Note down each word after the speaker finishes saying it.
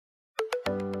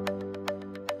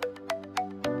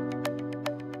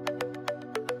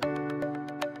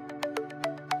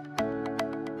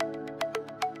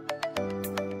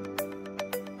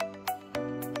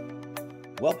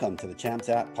Welcome to the Champs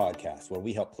App podcast, where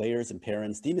we help players and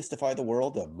parents demystify the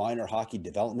world of minor hockey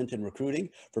development and recruiting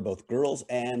for both girls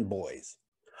and boys.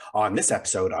 On this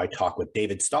episode, I talk with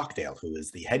David Stockdale, who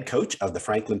is the head coach of the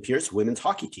Franklin Pierce women's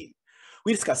hockey team.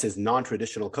 We discuss his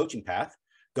non-traditional coaching path,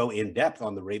 go in depth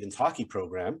on the Ravens hockey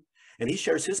program, and he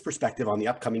shares his perspective on the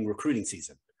upcoming recruiting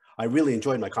season. I really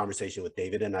enjoyed my conversation with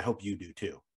David, and I hope you do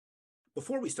too.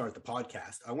 Before we start the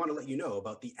podcast, I want to let you know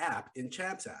about the app in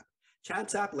Champs App.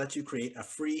 Champs App lets you create a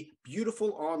free,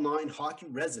 beautiful online hockey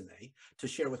resume to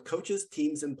share with coaches,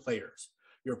 teams, and players.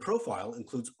 Your profile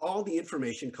includes all the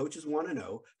information coaches want to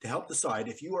know to help decide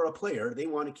if you are a player they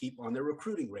want to keep on their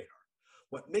recruiting radar.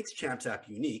 What makes Champs App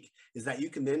unique is that you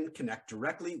can then connect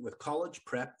directly with college,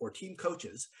 prep, or team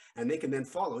coaches, and they can then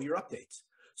follow your updates.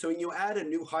 So when you add a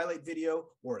new highlight video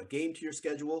or a game to your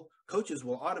schedule, coaches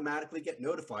will automatically get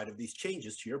notified of these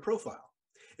changes to your profile.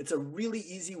 It's a really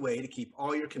easy way to keep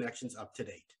all your connections up to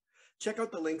date. Check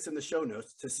out the links in the show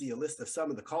notes to see a list of some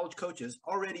of the college coaches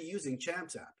already using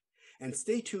Champs App. And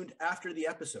stay tuned after the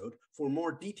episode for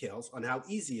more details on how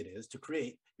easy it is to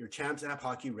create your Champs App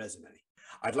hockey resume.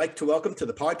 I'd like to welcome to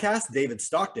the podcast David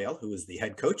Stockdale, who is the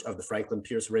head coach of the Franklin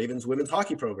Pierce Ravens women's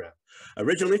hockey program.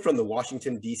 Originally from the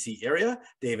Washington, D.C. area,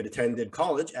 David attended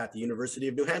college at the University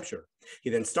of New Hampshire. He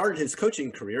then started his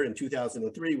coaching career in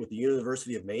 2003 with the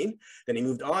University of Maine. Then he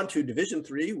moved on to Division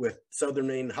III with Southern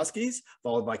Maine Huskies,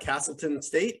 followed by Castleton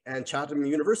State and Chatham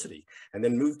University, and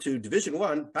then moved to Division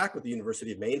I back with the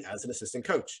University of Maine as an assistant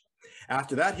coach.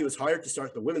 After that, he was hired to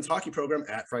start the women's hockey program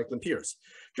at Franklin Pierce.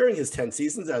 During his 10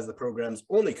 seasons as the program's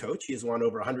only coach, he has won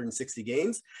over 160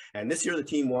 games, and this year the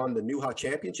team won the Nuha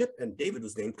Championship, and David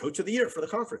was named Coach of the Year for the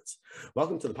conference.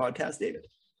 Welcome to the podcast, David.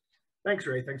 Thanks,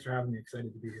 Ray. Thanks for having me.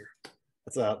 Excited to be here.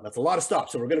 That's a lot of stuff.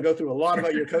 So we're going to go through a lot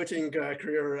about your coaching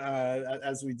career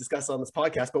as we discuss on this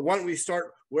podcast. But why don't we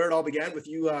start where it all began with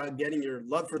you getting your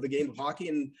love for the game of hockey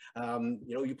and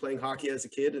you playing hockey as a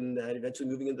kid and eventually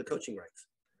moving into the coaching ranks.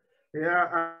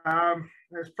 Yeah,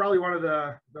 it's probably one of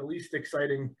the least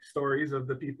exciting stories of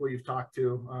the people you've talked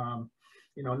to.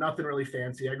 Nothing really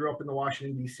fancy. I grew up in the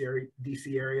Washington,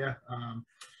 D.C. area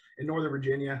in Northern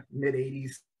Virginia,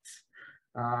 mid-'80s.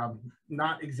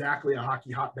 Not exactly a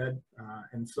hockey hotbed.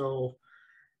 And so,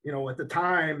 at the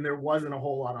time, there wasn't a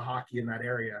whole lot of hockey in that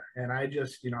area. And I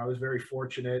just, I was very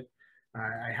fortunate.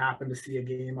 I happened to see a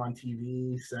game on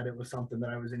TV, said it was something that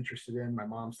I was interested in. My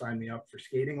mom signed me up for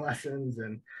skating lessons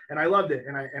and I loved it.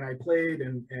 And I played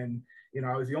and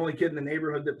I was the only kid in the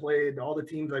neighborhood that played. All the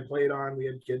teams I played on, we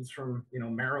had kids from,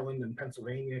 Maryland and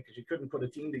Pennsylvania, because you couldn't put a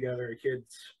team together of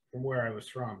kids from where I was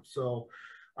from. So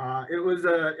it was,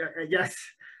 I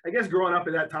guess growing up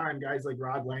at that time, guys like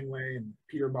Rod Langway and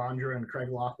Peter Bondra and Craig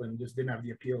Laughlin just didn't have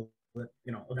the appeal that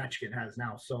Ovechkin has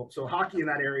now. So hockey in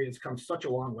that area has come such a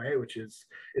long way, which is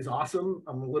awesome.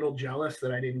 I'm a little jealous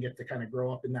that I didn't get to kind of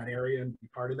grow up in that area and be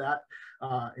part of that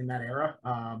in that era.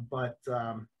 But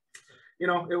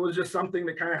it was just something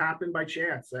that kind of happened by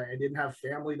chance. I didn't have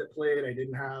family that played. I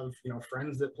didn't have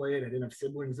friends that played. I didn't have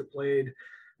siblings that played.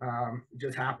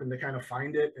 Just happened to kind of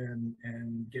find it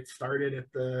and get started at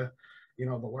the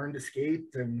learn to skate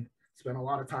and spent a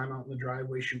lot of time out in the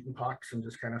driveway shooting pucks and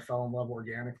just kind of fell in love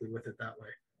organically with it that way.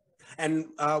 And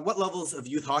what levels of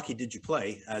youth hockey did you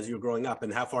play as you were growing up,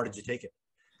 and how far did you take it?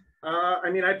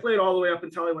 I played all the way up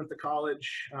until I went to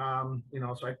college.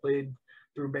 So I played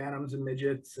through bantams and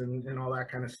midgets and all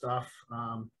that kind of stuff.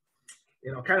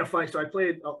 Kind of funny. So I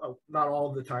played not all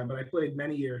of the time, but I played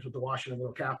many years with the Washington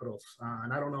Little Capitals.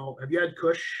 And I don't know, have you had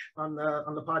Kush on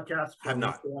the podcast? I have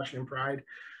not. The Washington Pride.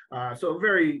 So a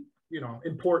very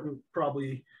important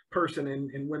probably person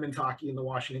in women's hockey in the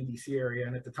Washington, D.C. area.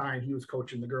 And at the time, he was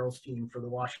coaching the girls team for the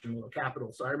Washington Little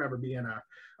Capitals. So I remember being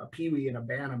a peewee and a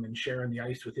bantam and sharing the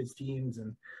ice with his teams.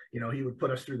 And, he would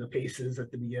put us through the paces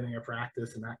at the beginning of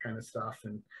practice and that kind of stuff.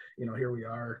 And, here we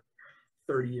are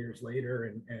 30 years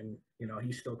later and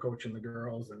he's still coaching the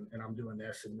girls and I'm doing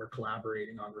this and we're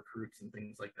collaborating on recruits and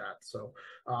things like that. So,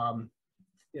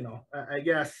 I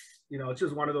guess, it's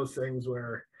just one of those things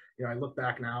where, I look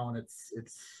back now and it's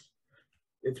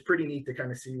pretty neat to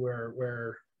kind of see where it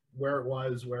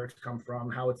was, where it's come from,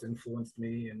 how it's influenced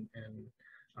me and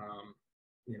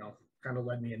kind of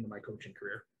led me into my coaching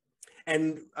career.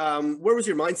 And where was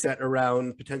your mindset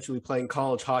around potentially playing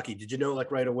college hockey? Did you know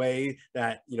right away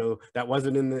that, that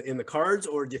wasn't in the cards,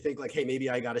 or do you think hey, maybe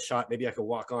I got a shot, maybe I could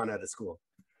walk on out of school?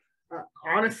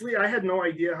 Honestly, I had no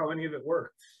idea how any of it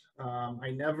worked. I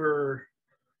never,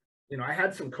 I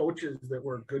had some coaches that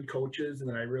were good coaches and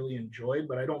that I really enjoyed,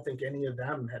 but I don't think any of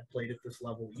them had played at this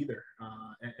level either.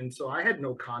 And so I had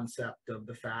no concept of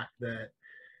the fact that,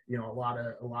 a lot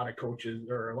of coaches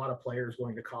or a lot of players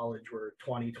going to college were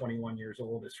 20, 21 years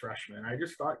old as freshmen. I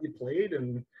just thought you played,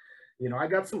 and I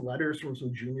got some letters from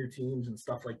some junior teams and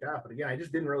stuff like that. But again, I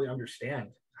just didn't really understand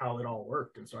how it all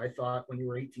worked. And so I thought when you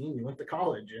were 18, you went to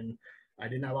college, and I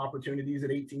didn't have opportunities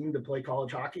at 18 to play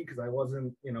college hockey because I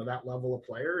wasn't, that level of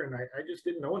player, and I just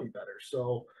didn't know any better.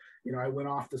 So, I went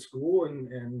off to school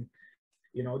and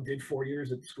did 4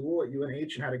 years at school at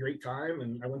UNH and had a great time.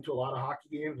 And I went to a lot of hockey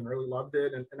games and really loved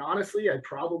it. And honestly,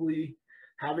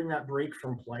 having that break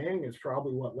from playing is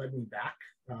probably what led me back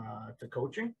to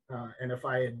coaching. And if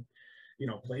I had,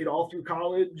 played all through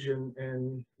college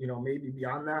and maybe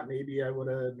beyond that, maybe I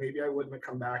wouldn't have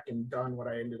come back and done what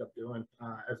I ended up doing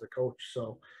as a coach.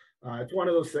 So it's one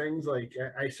of those things, like,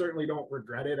 I certainly don't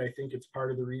regret it. I think it's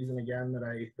part of the reason, again,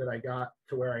 that I got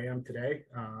to where I am today.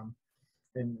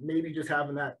 And maybe just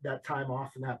having that time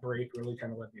off and that break really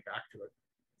kind of led me back to it.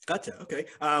 Gotcha. Okay.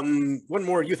 One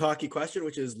more youth hockey question,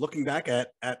 which is looking back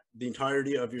at the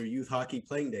entirety of your youth hockey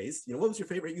playing days, what was your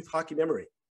favorite youth hockey memory?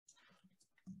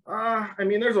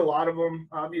 There's a lot of them,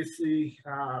 obviously.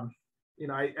 I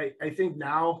think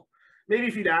now, maybe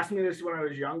if you'd asked me this when I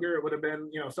was younger, it would have been,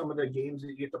 some of the games that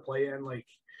you get to play in, like,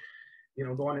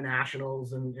 going to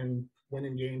nationals and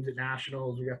winning games at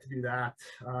nationals. We got to do that.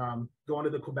 Going to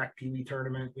the Quebec Pee Wee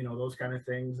tournament, those kind of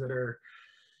things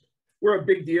were a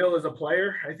big deal as a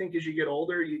player. I think as you get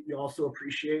older, you also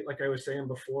appreciate, like I was saying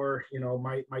before,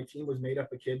 my team was made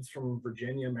up of kids from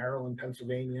Virginia, Maryland,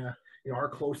 Pennsylvania. Our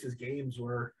closest games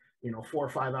were, 4 or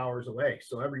 5 hours away.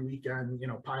 So every weekend,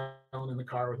 piling in the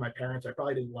car with my parents. I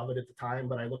probably didn't love it at the time,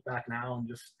 but I look back now and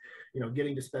just,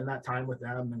 getting to spend that time with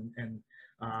them and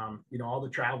all the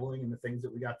traveling and the things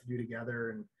that we got to do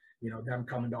together, and, them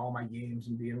coming to all my games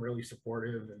and being really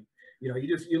supportive. And,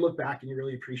 you look back and you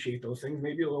really appreciate those things,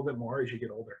 maybe a little bit more as you get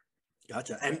older.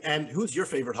 Gotcha. And who's your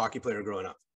favorite hockey player growing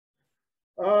up?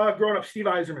 Growing up, Steve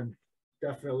Yzerman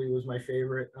definitely was my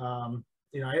favorite.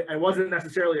 I wasn't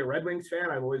necessarily a Red Wings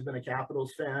fan. I've always been a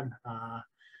Capitals fan.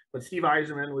 But Steve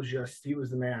Yzerman he was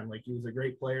the man. Like, he was a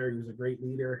great player. He was a great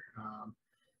leader.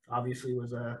 Obviously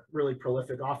was a really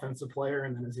prolific offensive player.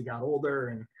 And then as he got older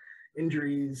and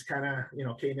injuries kind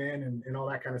of, came in and all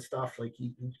that kind of stuff, like,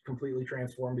 he completely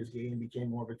transformed his game, became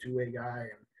more of a two-way guy.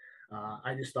 And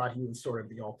I just thought he was sort of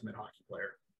the ultimate hockey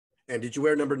player. And did you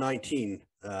wear number 19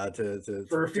 for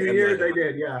a few years? I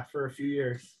did. Yeah. For a few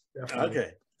years. Definitely.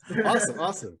 Okay.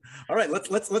 Awesome. All right.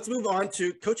 Let's move on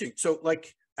to coaching. So,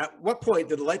 like, at what point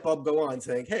did the light bulb go on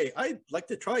saying, hey, I'd like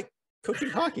to try coaching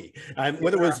hockey?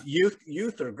 Whether it was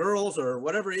youth or girls or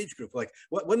whatever age group, like,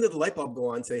 when did the light bulb go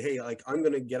on and say, hey, like, I'm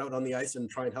going to get out on the ice and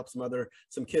try and help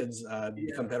some kids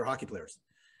become better hockey players?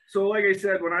 So, like I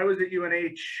said, when I was at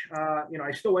UNH,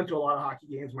 I still went to a lot of hockey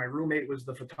games. My roommate was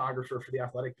the photographer for the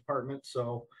athletic department.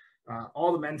 So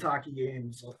all the men's hockey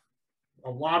games, a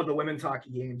lot of the women's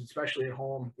hockey games, especially at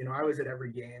home, I was at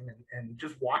every game and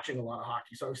just watching a lot of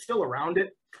hockey. So I was still around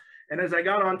it. And as I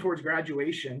got on towards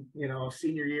graduation,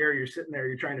 senior year, you're sitting there,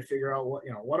 you're trying to figure out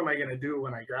what am I going to do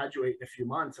when I graduate in a few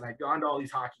months? And I'd gone to all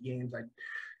these hockey games. I'd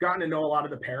gotten to know a lot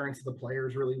of the parents of the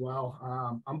players really well,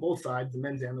 on both sides, the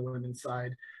men's and the women's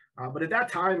side. But at that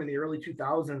time in the early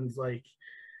 2000s, like,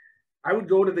 I would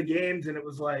go to the games and it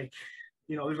was like,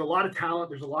 there's a lot of talent,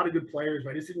 there's a lot of good players,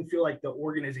 but I just didn't feel like the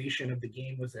organization of the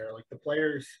game was there. Like, the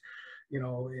players,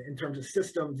 in terms of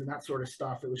systems and that sort of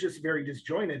stuff, it was just very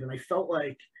disjointed. And I felt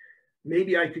like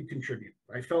maybe I could contribute.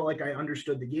 I felt like I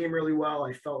understood the game really well.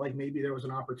 I felt like maybe there was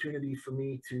an opportunity for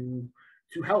me to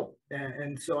help.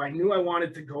 And so I knew I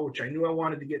wanted to coach. I knew I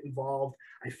wanted to get involved.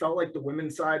 I felt like the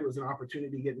women's side was an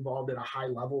opportunity to get involved at a high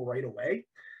level right away.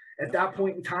 At that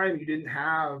point in time, you didn't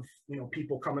have,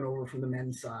 people coming over from the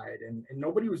men's side, and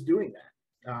nobody was doing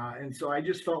that. And so I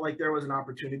just felt like there was an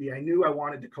opportunity. I knew I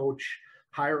wanted to coach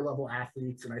higher level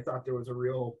athletes, and I thought there was a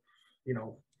real,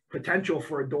 potential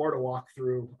for a door to walk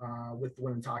through with the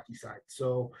women's hockey side.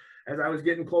 So as I was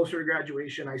getting closer to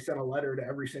graduation, I sent a letter to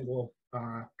every single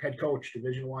head coach,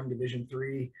 Division I, Division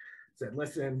III, said,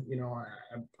 listen,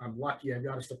 I'm lucky. I've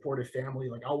got a supportive family.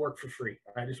 Like, I'll work for free.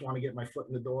 I just want to get my foot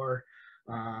in the door,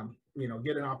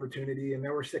 get an opportunity. And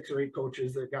there were 6 or 8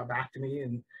 coaches that got back to me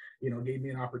and, gave me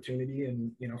an opportunity.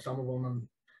 And, some of them I'm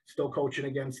still coaching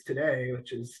against today,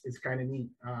 which is kind of neat.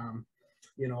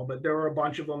 But there were a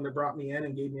bunch of them that brought me in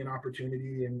and gave me an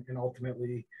opportunity. And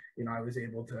ultimately, I was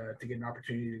able to get an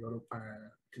opportunity to go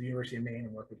to the University of Maine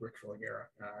and work with Rick Filagera.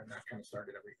 And that kind of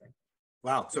started everything.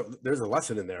 Wow. So there's a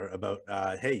lesson in there about,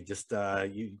 hey, just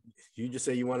you just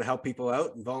say you want to help people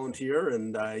out and volunteer,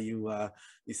 and you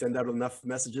send out enough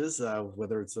messages,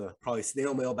 whether it's probably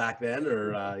snail mail back then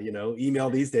or email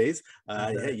these days.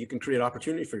 Hey, you can create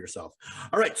opportunity for yourself.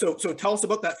 All right. So tell us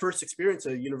about that first experience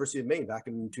at University of Maine back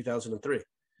in 2003.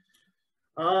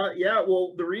 Yeah,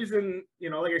 well, the reason,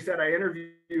 like I said, I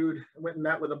went and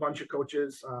met with a bunch of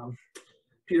coaches.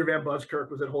 Peter Van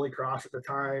Buskirk was at Holy Cross at the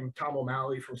time. Tom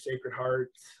O'Malley from Sacred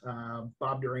Heart.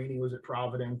 Bob Duraney was at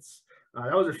Providence.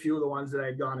 That was a few of the ones that I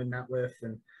had gone and met with.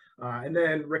 And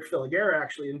then Rick Filigera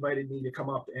actually invited me to come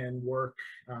up and work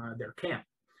their camp.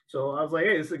 So I was like,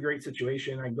 hey, this is a great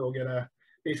situation. I can go get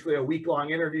basically a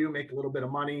week-long interview, make a little bit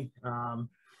of money,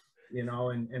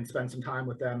 and spend some time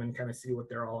with them and kind of see what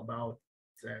they're all about.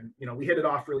 And, we hit it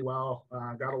off really well,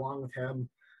 got along with him.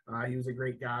 He was a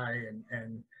great guy,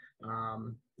 and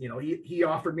he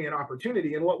offered me an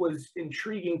opportunity. And what was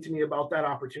intriguing to me about that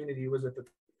opportunity was at the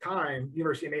time,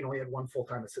 University of Maine only had one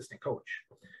full-time assistant coach.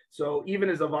 So even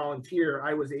as a volunteer,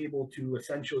 I was able to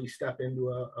essentially step into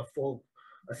a full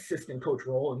assistant coach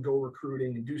role and go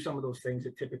recruiting and do some of those things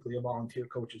that typically a volunteer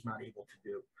coach is not able to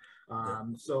do.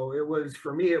 So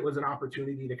for me, it was an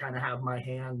opportunity to kind of have my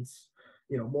hands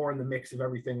more in the mix of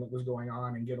everything that was going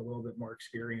on and get a little bit more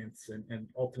experience. And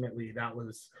ultimately that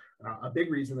was a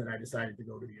big reason that I decided to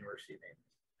go to the University of Maine.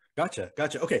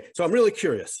 Gotcha. Okay. So I'm really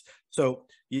curious. So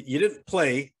you didn't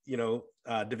play,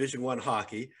 Division I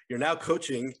hockey. You're now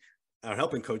coaching or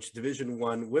helping coach Division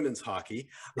I women's hockey.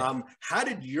 Yeah. How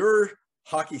did your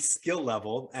hockey skill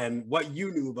level and what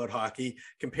you knew about hockey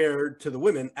compared to the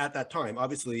women at that time?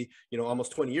 Obviously,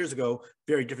 almost 20 years ago,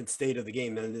 very different state of the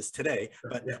game than it is today.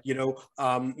 But,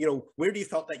 where do you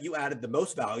felt that you added the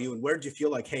most value, and where did you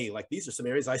feel like, hey, like these are some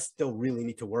areas I still really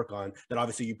need to work on that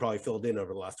obviously you probably filled in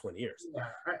over the last 20 years? Yeah.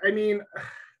 I mean,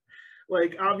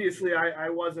 like, obviously I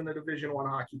wasn't a Division I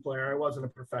hockey player. I wasn't a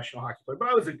professional hockey player, but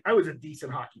I was a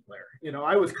decent hockey player.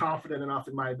 I was confident enough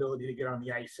in my ability to get on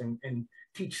the ice and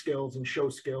teach skills and show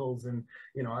skills. And,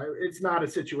 it's not a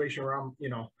situation where I'm,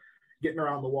 getting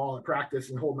around the wall at practice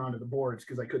and holding onto the boards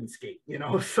because I couldn't skate,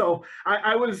 So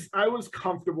I was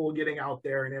comfortable getting out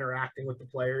there and interacting with the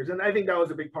players. And I think that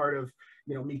was a big part of,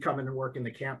 me coming and working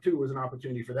the camp too, was an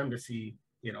opportunity for them to see,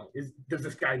 does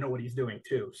this guy know what he's doing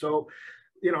too? So,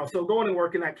 so going and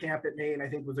working that camp at Maine, I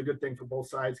think was a good thing for both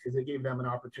sides because it gave them an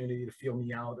opportunity to feel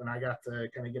me out. And I got to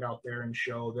kind of get out there and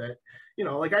show that,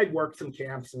 like I'd worked some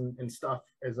camps and stuff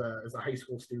as a high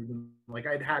school student. Like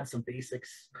I'd had some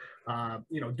basics,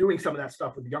 doing some of that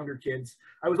stuff with younger kids.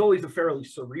 I was always a fairly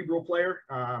cerebral player.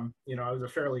 I was a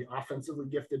fairly offensively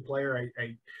gifted player.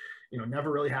 I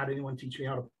never really had anyone teach me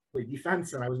how to play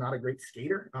defense, and I was not a great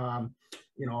skater,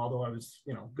 although I was,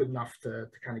 good enough to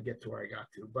kind of get to where I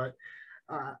got to. But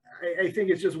I think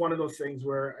it's just one of those things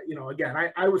where, again,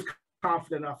 I was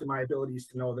confident enough in my abilities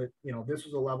to know that, this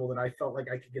was a level that I felt like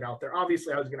I could get out there.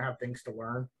 Obviously, I was going to have things to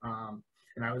learn,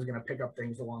 and I was going to pick up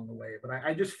things along the way. But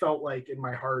I just felt like in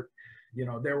my heart,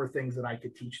 there were things that I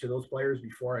could teach to those players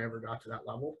before I ever got to that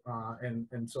level.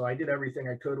 And so I did everything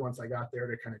I could once I got there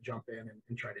to kind of jump in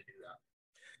and try to do that.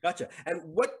 Gotcha. And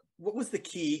what was the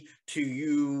key to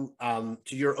you,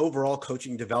 to your overall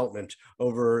coaching development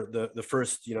over the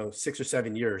first, 6 or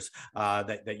 7 years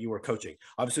that you were coaching?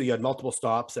 Obviously, you had multiple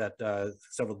stops at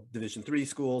several Division III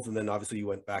schools, and then obviously you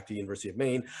went back to the University of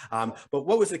Maine. But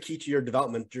what was the key to your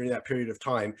development during that period of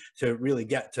time to really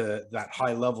get to that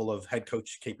high level of head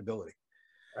coach capability?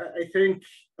 I think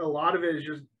a lot of it is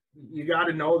just, you got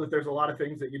to know that there's a lot of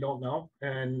things that you don't know.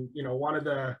 And,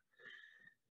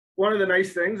 one of the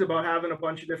nice things about having a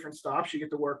bunch of different stops, you get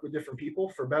to work with different people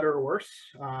for better or worse.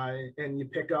 And you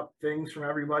pick up things from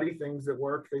everybody, things that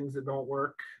work, things that don't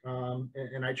work.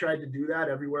 And I tried to do that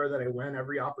everywhere that I went,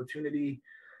 every opportunity,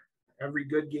 every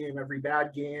good game, every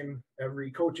bad game,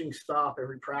 every coaching stop,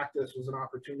 every practice was an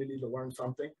opportunity to learn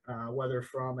something, whether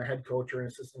from a head coach or an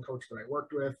assistant coach that I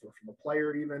worked with, or from a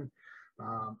player even.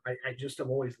 I just have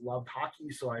always loved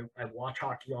hockey, so I watch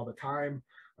hockey all the time.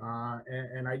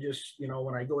 And I just,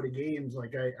 when I go to games,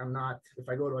 like I'm not, if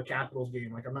I go to a Capitals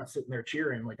game, like I'm not sitting there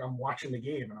cheering, like I'm watching the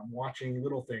game and I'm watching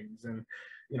little things and,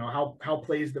 how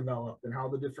plays develop and how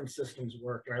the different systems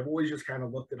work. And I've always just kind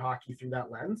of looked at hockey through that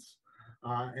lens.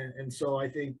 And so I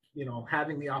think,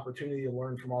 having the opportunity to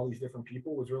learn from all these different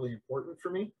people was really important for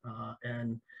me.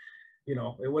 And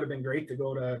it would have been great to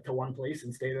go to one place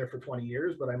and stay there for 20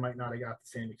 years, but I might not have got the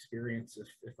same experience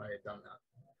if I had done that.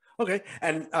 Okay.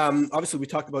 And obviously we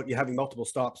talked about you having multiple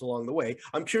stops along the way.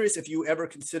 I'm curious if you ever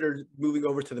considered moving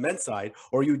over to the men's side,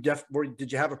 or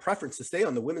did you have a preference to stay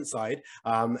on the women's side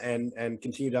and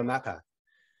continue down that path?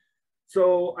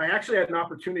 So I actually had an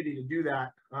opportunity to do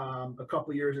that a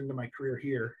couple years into my career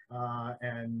here,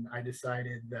 and I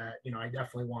decided that I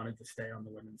definitely wanted to stay on the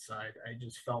women's side. I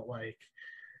just felt like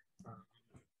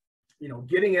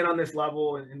getting in on this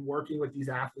level and working with these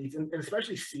athletes, and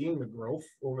especially seeing the growth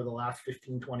over the last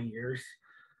 15, 20 years,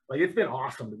 like it's been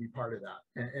awesome to be part of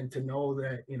that, and to know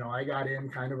that I got in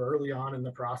kind of early on in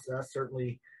the process.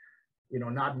 Certainly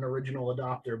not an original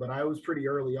adopter, but I was pretty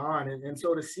early on. And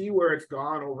so to see where it's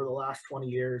gone over the last 20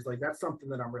 years, like that's something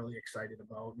that I'm really excited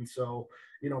about. And so,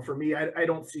 for me, I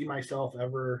don't see myself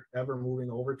ever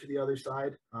moving over to the other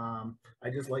side. I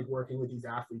just like working with these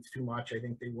athletes too much. I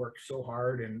think they work so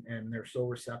hard and they're so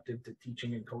receptive to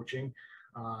teaching and coaching.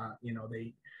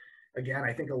 Again,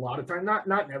 I think a lot of time, not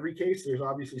in every case, there's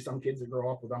obviously some kids that grow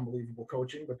up with unbelievable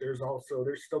coaching, but there's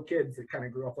still kids that kind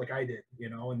of grew up like I did,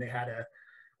 and they had a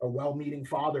well-meaning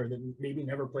father that maybe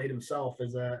never played himself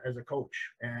as a coach,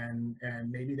 and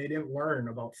maybe they didn't learn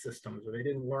about systems, or they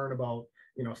didn't learn about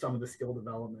some of the skill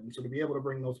development. So to be able to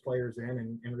bring those players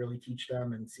in and really teach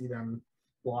them and see them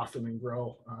blossom and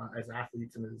grow as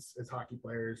athletes and as hockey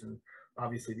players, and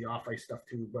obviously the off-ice stuff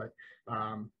too, but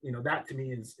that to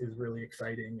me is really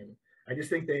exciting. And I just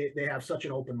think they have such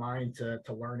an open mind to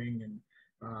learning,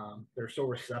 and they're so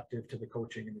receptive to the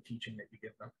coaching and the teaching that you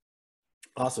give them.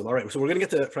 Awesome. All right. So we're going to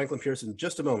get to Franklin Pierce in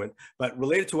just a moment, but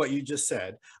related to what you just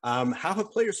said, how have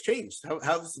players changed?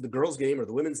 How's the girls' game or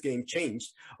the women's game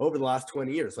changed over the last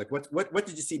 20 years? Like what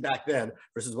did you see back then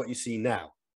versus what you see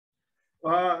now?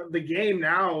 The game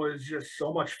now is just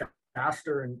so much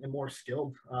faster and more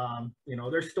skilled.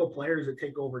 There's still players that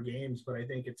take over games, but I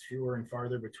think it's fewer and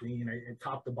farther between.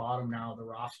 Top to bottom now, the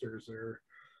rosters are,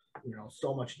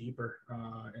 so much deeper,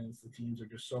 and the teams are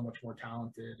just so much more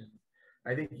talented. And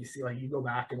I think you see, like, you go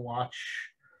back and watch,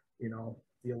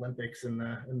 the Olympics in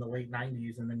the late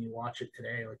 90s, and then you watch it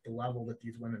today, like the level that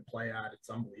these women play at, it's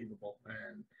unbelievable.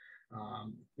 And,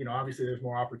 obviously there's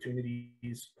more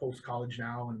opportunities post-college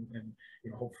now,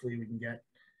 and hopefully we can get,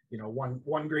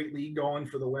 one great league going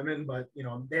for the women, but,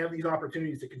 they have these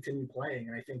opportunities to continue playing.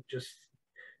 And I think just,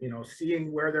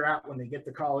 seeing where they're at when they get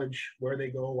to college, where they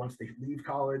go once they leave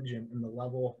college, and the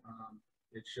level,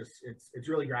 it's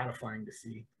really gratifying to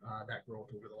see that growth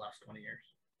over the last 20 years.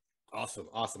 Awesome.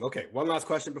 Okay, one last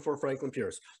question before Franklin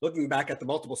Pierce. Looking back at the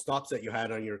multiple stops that you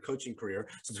had on your coaching career,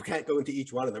 since we can't go into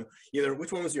each one of them, either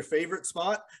which one was your favorite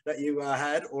spot that you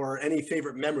had, or any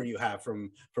favorite memory you have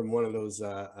from one of those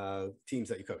teams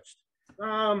that you coached?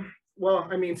 Well,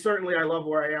 I mean, certainly I love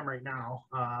where I am right now.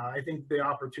 I think the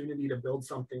opportunity to build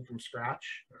something from scratch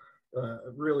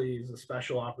really is a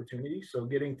special opportunity. So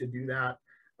getting to do that,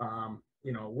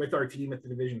 with our team at the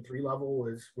Division III level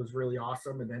was really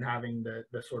awesome. And then having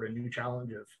the sort of new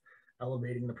challenge of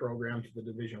elevating the program to the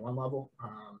Division I level.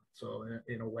 So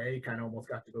in a way, kind of almost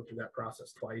got to go through that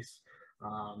process twice.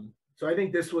 So I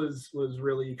think this was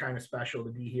really kind of special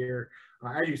to be here.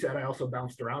 As you said, I also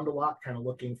bounced around a lot, kind of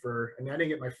looking for, I didn't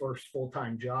get my first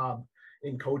full-time job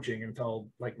in coaching until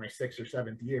like my 6th or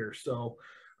 7th year. So,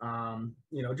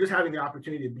 just having the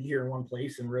opportunity to be here in one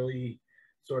place and really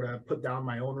sort of put down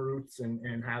my own roots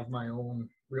and have my own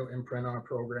real imprint on a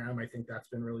program, I think that's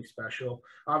been really special.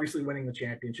 Obviously, winning the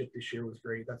championship this year was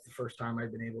great. That's the first time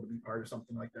I've been able to be part of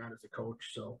something like that as a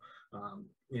coach. So,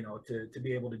 to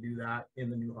be able to do that in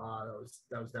the new HA,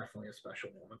 that was definitely a special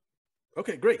moment.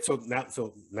 Okay, great. So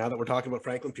now that we're talking about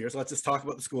Franklin Pierce, let's just talk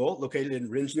about the school located in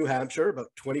Ringe, New Hampshire, about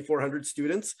 2,400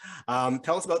 students.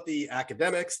 Tell us about the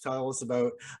academics. Tell us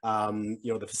about,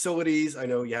 the facilities. I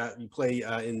know you play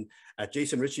at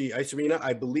Jason Ritchie Ice Arena.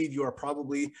 I believe you are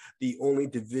probably the only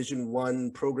Division I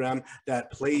program that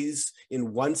plays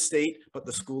in one state, but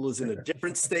the school is in a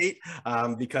different state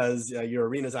because your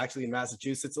arena is actually in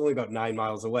Massachusetts, only about 9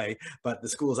 miles away, but the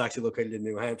school is actually located in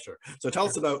New Hampshire. So tell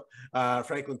us about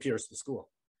Franklin Pierce, the school.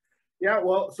 Yeah,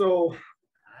 well, so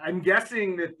I'm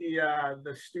guessing that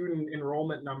the student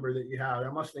enrollment number that you have,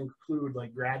 that must include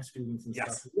like grad students and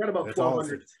stuff. We got about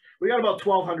 1,200. We got about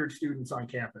 1,200 students on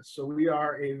campus, so we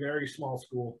are a very small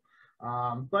school.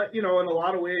 But in a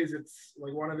lot of ways, it's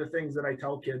like one of the things that I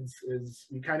tell kids is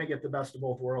you kind of get the best of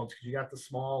both worlds, because you got the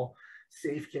small,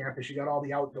 safe campus, you got all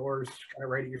the outdoors kind of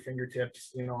right at your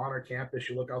fingertips. On our campus,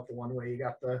 you look out the one way, you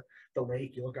got the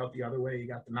lake, you look out the other way, you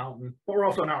got the mountain. But we're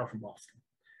also an hour from Boston,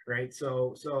 right?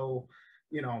 So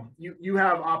you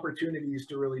have opportunities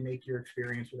to really make your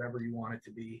experience whatever you want it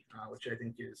to be, which I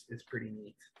think is pretty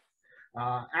neat.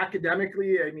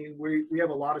 Academically, we have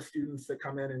a lot of students that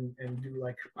come in and do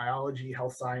like biology,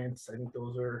 health science. I think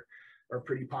those are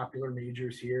pretty popular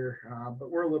majors here, but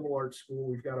we're a liberal arts school.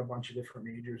 We've got a bunch of different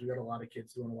majors. We've got a lot of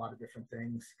kids doing a lot of different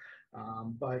things.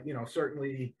 But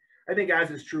certainly I think as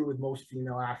is true with most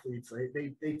female athletes,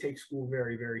 they take school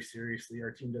very, very seriously.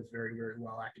 Our team does very, very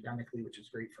well academically, which is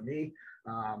great for me.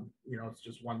 You know, it's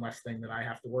just one less thing that I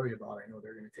have to worry about. I know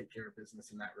they're going to take care of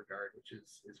business in that regard, which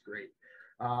is great.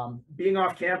 Being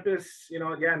off campus, you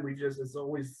know, again, it's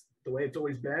always the way it's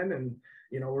always been. And,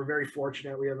 you know, we're very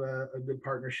fortunate. We have a good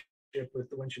partnership with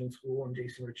the Winchendon School and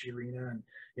Jason Ritchie Arena. And,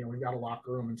 you know, we've got a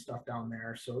locker room and stuff down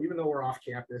there. So even though we're off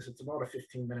campus, it's about a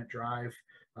 15-minute drive.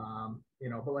 You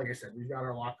know, but like I said, we've got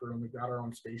our locker room, we've got our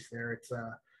own space there.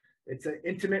 It's an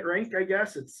intimate rink, I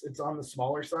guess. It's on the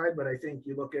smaller side, but I think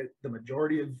you look at the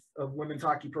majority of women's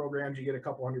hockey programs, you get a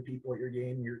couple hundred people at your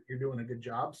game, you're doing a good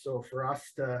job. So for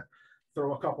us to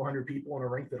throw a couple hundred people in a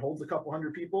rink that holds a couple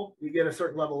hundred people, you get a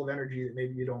certain level of energy that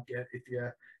maybe you don't get if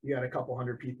you got a couple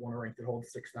hundred people in a rink that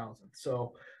holds 6,000.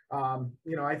 So,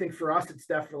 you know, I think for us, it's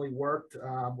definitely worked.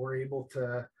 We're able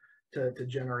to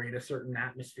generate a certain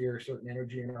atmosphere, a certain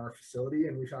energy in our facility,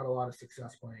 and we've had a lot of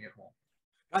success playing at home.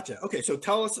 Gotcha. Okay, so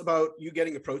tell us about you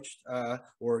getting approached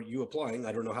or you applying,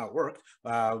 I don't know how it worked,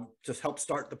 to help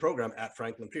start the program at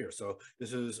Franklin Pierce. So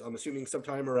this is, I'm assuming,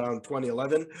 sometime around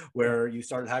 2011 where you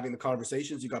started having the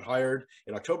conversations. You got hired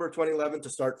in October 2011 to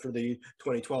start for the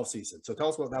 2012 season. So tell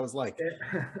us what that was like.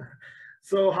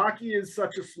 So hockey is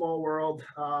such a small world.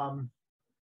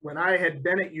 When I had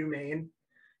been at UMaine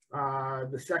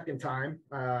the second time,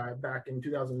 back in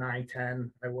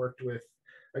 2009-10, I worked with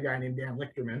a guy named Dan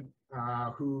Lichterman,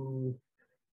 who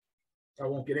I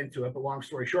won't get into it, but long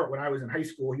story short, when I was in high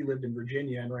school, he lived in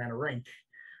Virginia and ran a rink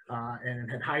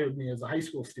and had hired me as a high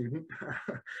school student.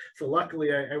 So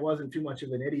luckily I wasn't too much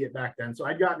of an idiot back then. So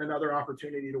I'd gotten another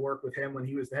opportunity to work with him when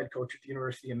he was the head coach at the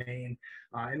University of Maine.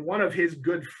 And one of his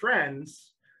good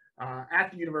friends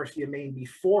at the University of Maine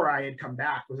before I had come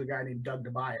back was a guy named Doug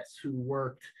Tobias, who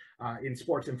worked in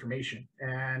sports information.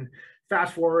 And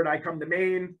fast forward, I come to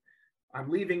Maine. I'm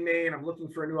leaving Maine. I'm looking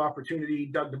for a new opportunity.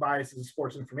 Doug Tobias is a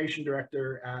sports information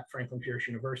director at Franklin Pierce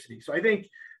University. So I think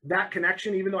that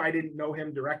connection, even though I didn't know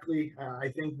him directly, I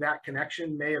think that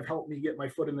connection may have helped me get my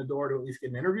foot in the door to at least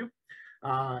get an interview.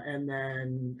 And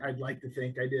then I'd like to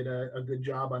think I did a good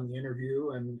job on the interview,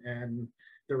 and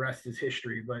the rest is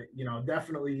history. But, you know,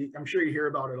 definitely, I'm sure you hear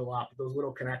about it a lot, but those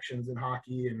little connections in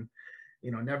hockey, and, you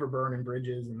know, never burning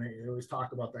bridges, and they always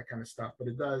talk about that kind of stuff, but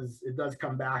it does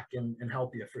come back and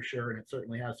help you for sure. And it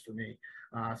certainly has for me.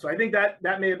 So I think that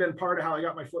may have been part of how I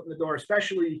got my foot in the door,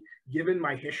 especially given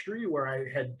my history where I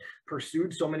had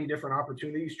pursued so many different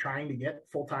opportunities trying to get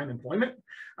full-time employment.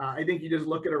 I think you just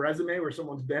look at a resume where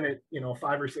someone's been at, you know,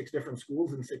 5 or 6 different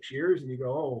schools in 6 years, and you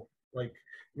go, oh, like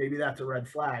maybe that's a red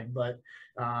flag, but,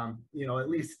 you know,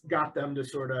 at least got them to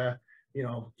sort of, you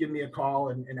know, give me a call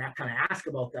and kind of ask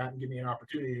about that and give me an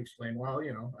opportunity to explain, well,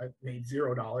 you know, I made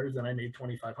 $0, then I made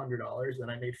 $2,500, then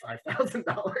I made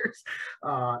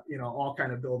 $5,000, you know, all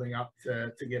kind of building up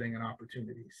to getting an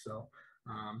opportunity. So,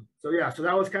 yeah, so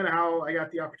that was kind of how I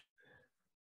got the opportunity.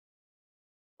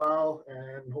 Well,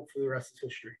 and hopefully the rest is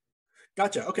history.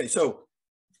 Gotcha. Okay. So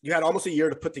you had almost a year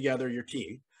to put together your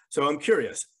team. So I'm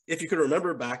curious if you could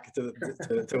remember back to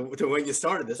when you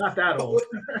started this. Not that old.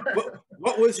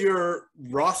 What was your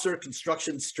roster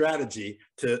construction strategy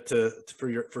for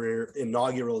your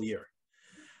inaugural year?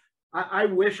 I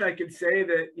wish I could say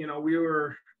that, you know, we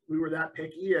were that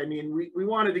picky. I mean, we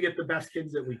wanted to get the best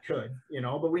kids that we could, you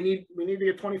know, but we need to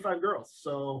get 25 girls.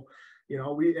 So, you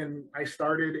know, I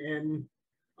started in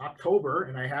October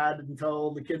and I had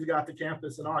until the kids got to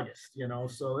campus in August, you know,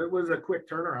 so it was a quick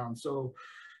turnaround. So,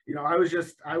 you know, I was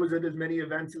at as many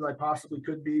events as I possibly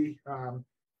could be,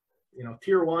 you know,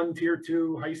 tier 1, tier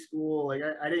 2, high school. Like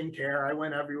I didn't care. I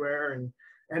went everywhere, and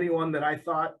anyone that I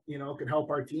thought, you know, could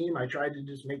help our team, I tried to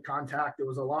just make contact. There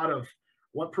was a lot of,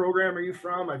 what program are you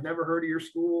from? I've never heard of your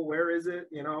school. Where is it?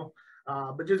 You know,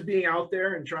 but just being out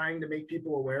there and trying to make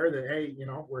people aware that, hey, you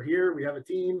know, we're here, we have a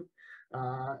team.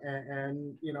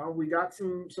 And you know, we got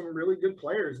some really good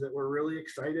players that were really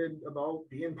excited about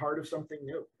being part of something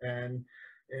new. And,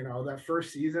 you know, that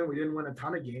first season, we didn't win a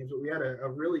ton of games, but we had a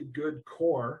really good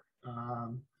core,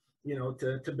 you know,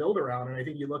 to build around. And I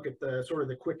think you look at the sort of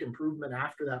the quick improvement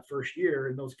after that first year,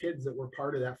 and those kids that were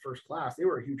part of that first class, they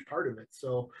were a huge part of it.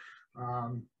 So,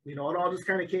 you know, it all just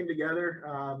kind of came together.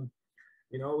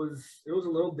 You know, it was a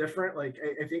little different. Like,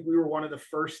 I think we were one of the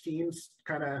first teams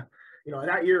kind of, you know,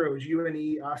 that year it was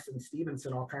UNE, us, and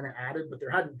Stevenson all kind of added, but there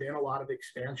hadn't been a lot of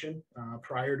expansion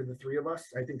prior to the three of us.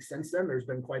 I think since then there's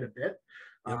been quite a bit.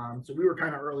 Yep. So we were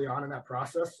kind of early on in that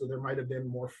process. So there might have been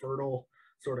more fertile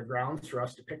sort of grounds for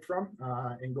us to pick from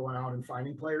and going out and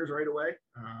finding players right away.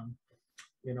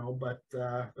 You know, but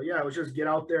yeah, it was just get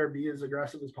out there, be as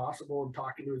aggressive as possible, and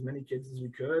talking to as many kids as we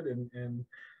could, and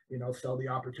sell the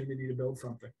opportunity to build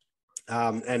something.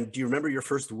 And do you remember your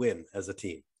first win as a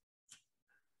team?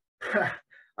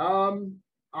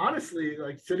 Honestly,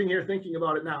 like sitting here thinking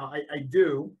about it now, I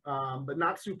do, but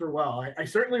not super well. I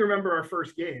certainly remember our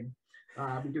first game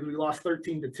because we lost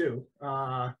 13-2.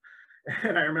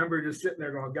 And I remember just sitting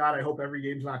there going, God, I hope every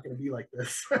game's not going to be like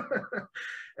this.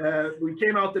 We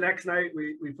came out the next night.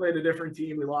 We played a different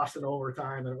team. We lost in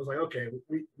overtime, and it was like, okay,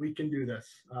 we can do this.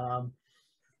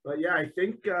 But yeah, I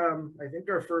think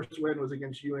our first win was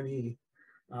against UNE,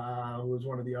 who was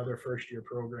one of the other first-year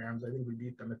programs. I think we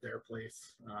beat them at their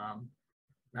place. I'm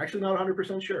actually not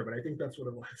 100% sure, but I think that's what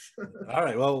it was. All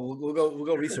right. Well, we'll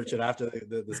go research it after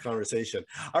this conversation.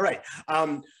 All right.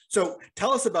 So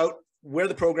tell us about where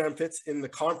the program fits in the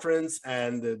conference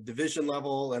and the division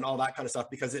level and all that kind of stuff,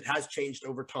 because it has changed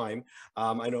over time.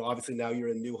 I know obviously now you're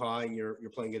in NUHA and you're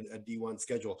playing a D1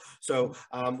 schedule. So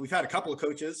we've had a couple of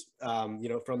coaches, from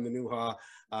the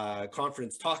NUHA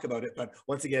conference talk about it, but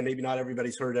once again, maybe not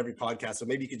everybody's heard every podcast. So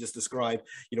maybe you could just describe,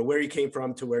 where you came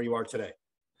from to where you are today.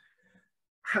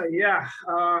 Yeah,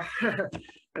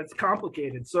 that's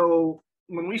complicated. So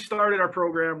when we started our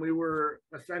program, we were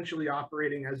essentially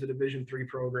operating as a Division III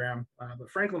program, but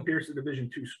Franklin Pierce is a Division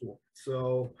II school.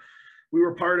 So we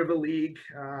were part of a league,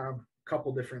 a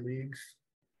couple different leagues,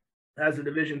 as a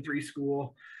Division III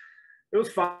school. It was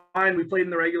fine. We played in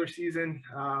the regular season,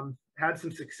 had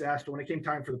some success, but when it came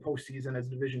time for the postseason as a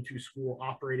Division II school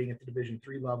operating at the Division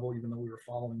III level, even though we were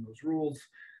following those rules,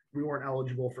 we weren't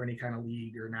eligible for any kind of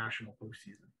league or national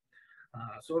postseason.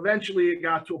 So eventually it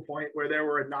got to a point where there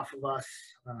were enough of us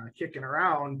kicking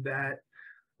around that,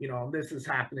 this is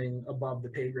happening above the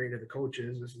pay grade of the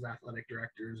coaches. This is athletic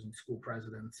directors and school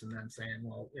presidents, and then saying,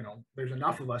 well, there's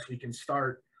enough of us. We can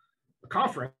start a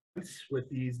conference with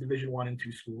these Division I and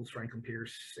II schools, Franklin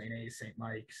Pierce, St. A's, St.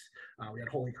 Mike's. We had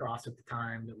Holy Cross at the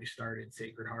time that we started,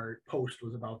 Sacred Heart. Post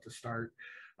was about to start.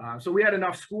 So we had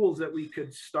enough schools that we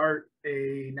could start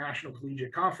a national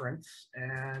collegiate conference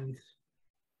and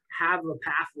have a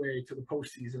pathway to the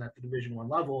postseason at the Division I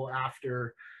level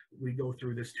after we go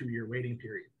through this 2-year waiting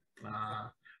period,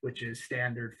 which is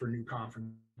standard for new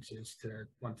conferences to,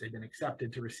 once they've been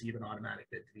accepted, to receive an automatic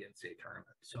bid to the NCAA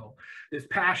tournament. So this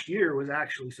past year was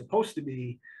actually supposed to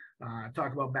be,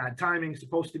 talk about bad timing,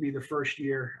 supposed to be the first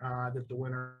year that the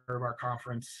winner of our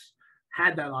conference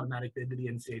had that automatic bid to the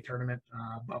NCAA tournament,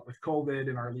 but with COVID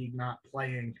and our league not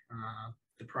playing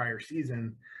the prior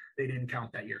season, they didn't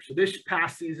count that year. So this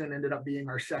past season ended up being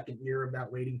our second year of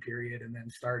that waiting period, and then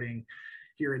starting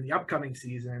here in the upcoming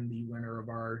season, the winner of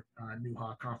our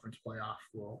NUHA conference playoff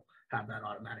will have that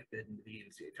automatic bid into the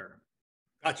NCAA tournament.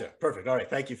 Gotcha. Perfect. All right.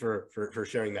 Thank you for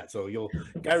sharing that. So you'll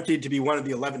guaranteed to be one of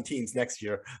the 11 teams next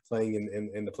year playing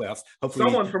in the playoffs. Hopefully,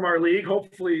 someone from our league.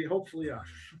 Hopefully us.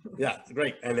 Yeah,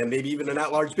 great. And then maybe even an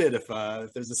at-large bid if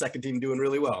there's a second team doing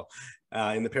really well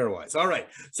in the pairwise. All right.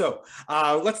 So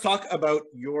let's talk about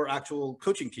your actual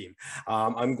coaching team.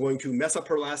 I'm going to mess up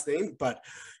her last name, but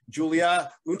Julia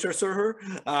Untersurher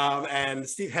and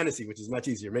Steve Hennessy, which is much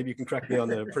easier. Maybe you can correct me on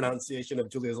the pronunciation of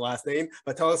Julia's last name,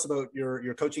 but tell us about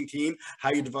your coaching team,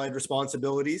 how you divide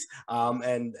responsibilities,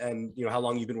 and how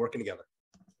long you've been working together.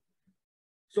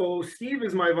 So Steve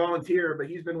is my volunteer, but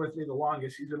he's been with me the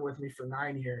longest. He's been with me for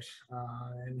 9 years.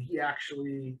 And he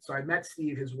actually, so I met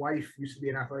Steve. His wife used to be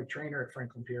an athletic trainer at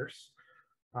Franklin Pierce.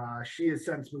 She has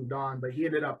since moved on, but he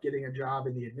ended up getting a job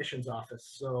in the admissions office.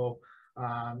 So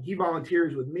he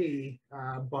volunteers with me,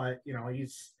 but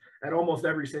he's at almost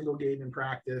every single game in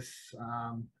practice.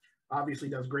 Obviously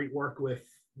does great work with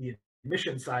the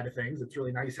admissions side of things. It's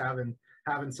really nice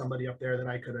having somebody up there that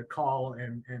I could call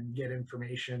and get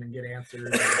information and get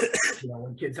answers. And,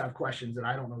 when kids have questions that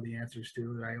I don't know the answers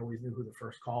to, I always knew who the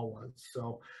first call was.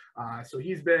 So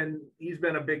he's been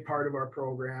a big part of our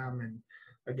program. And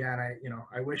again,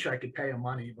 I wish I could pay him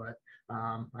money, but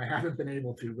I haven't been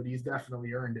able to, but he's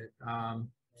definitely earned it.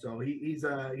 So he's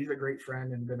a great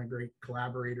friend and been a great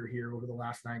collaborator here over the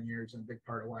last 9 years, and a big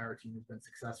part of why our team has been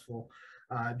successful.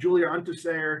 Julia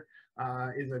Untersurher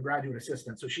is a graduate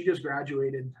assistant. So she just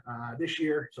graduated this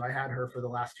year. So I had her for the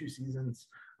last 2 seasons,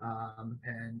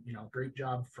 and great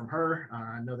job from her.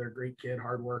 Another great kid,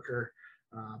 hard worker.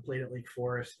 Played at Lake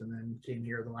Forest and then came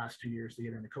here the last 2 years to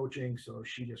get into coaching. So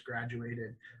she just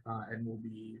graduated and will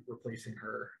be replacing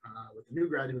her with a new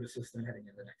graduate assistant heading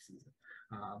into next season.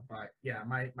 But yeah,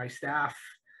 my staff,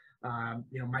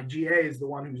 my GA is the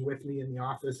one who's with me in the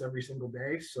office every single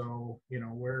day. So,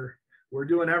 we're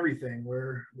doing everything.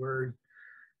 We're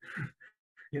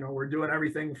doing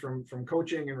everything from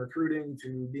coaching and recruiting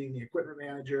to being the equipment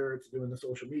manager, to doing the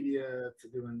social media, to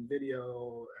doing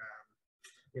video,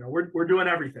 we're doing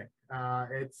everything.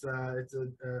 It's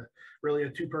really a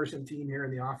two-person team here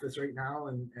in the office right now,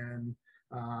 and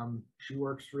she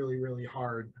works really, really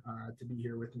hard to be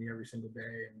here with me every single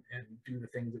day and do the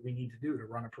things that we need to do to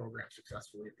run a program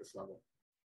successfully at this level.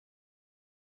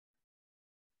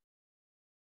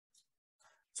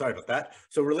 Sorry about that.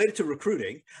 So related to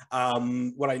recruiting,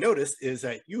 what I noticed is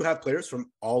that you have players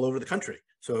from all over the country.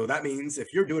 So that means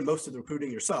if you're doing most of the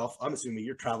recruiting yourself, I'm assuming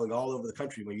you're traveling all over the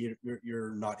country when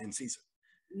you're not in season.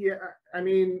 Yeah, I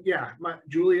mean, yeah,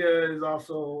 Julia is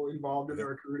also involved in the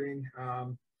recruiting.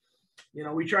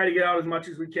 We try to get out as much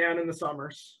as we can in the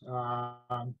summers,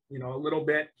 a little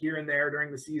bit here and there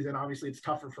during the season. Obviously, it's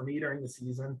tougher for me during the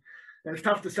season. And it's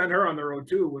tough to send her on the road,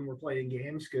 too, when we're playing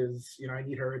games because, I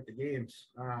need her at the games.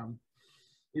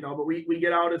 But we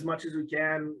get out as much as we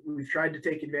can. We've tried to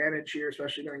take advantage here,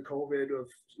 especially during COVID, of,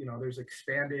 there's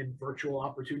expanded virtual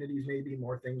opportunities, maybe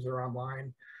more things are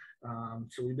online.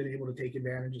 So we've been able to take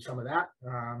advantage of some of that.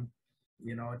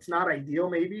 It's not ideal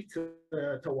maybe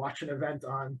to watch an event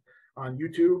on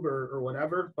YouTube or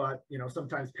whatever, but,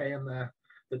 sometimes paying the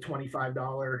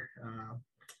 $25,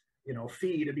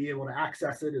 fee to be able to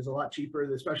access it is a lot cheaper,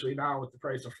 especially now with the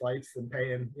price of flights, than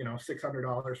paying,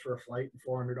 $600 for a flight, and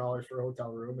 $400 for a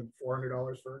hotel room, and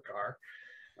 $400 for a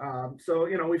car. So,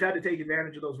 we've had to take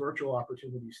advantage of those virtual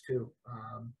opportunities too.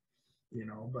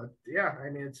 But yeah, I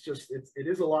mean, it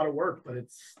is a lot of work, but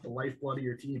it's the lifeblood of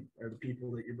your team are the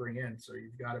people that you bring in. So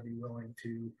you've got to be willing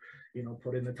to,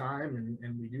 put in the time,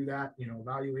 and we do that,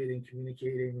 evaluating,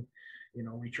 communicating.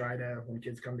 We try to, when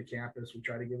kids come to campus, we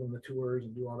try to give them the tours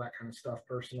and do all that kind of stuff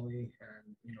personally,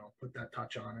 and, put that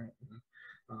touch on it.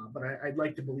 But I'd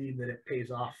like to believe that it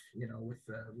pays off, with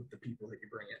the people that you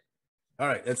bring in. All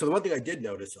right. And so the one thing I did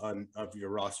notice of your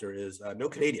roster is no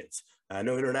Canadians,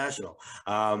 no international.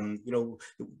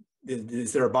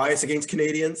 Is there a bias against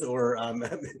Canadians, or I'm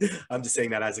just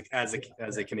saying that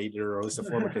as a Canadian, or at least a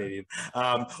former Canadian,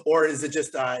 or is it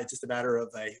just it's a matter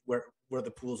of where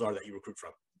the pools are that you recruit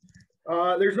from?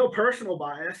 There's no personal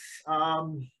bias.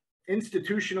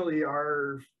 Institutionally,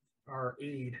 our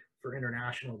aid for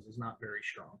internationals is not very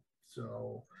strong.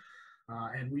 So.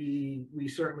 And we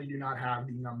certainly do not have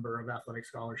the number of athletic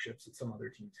scholarships that some other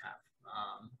teams have.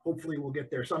 Hopefully we'll get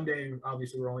there someday.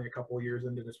 Obviously, we're only a couple of years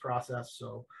into this process,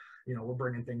 so we're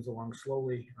bringing things along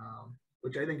slowly,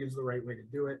 which I think is the right way to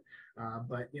do it.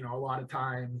 But a lot of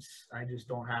times I just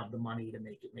don't have the money to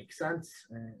make it make sense,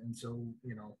 and so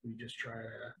we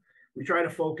try to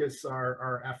focus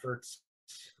our efforts.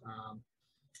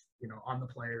 On the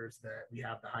players that we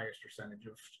have the highest percentage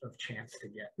of chance to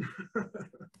get.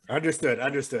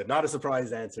 Understood. Not a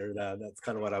surprise answer. That's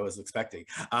kind of what I was expecting.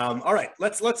 All right,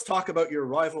 let's talk about your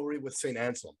rivalry with St.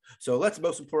 Anselm. So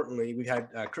most importantly, we had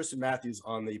Kristen Matthews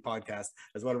on the podcast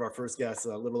as one of our first guests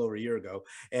a little over a year ago.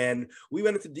 And we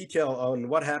went into detail on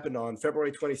what happened on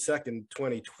February 22nd,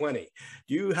 2020.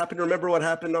 Do you happen to remember what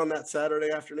happened on that Saturday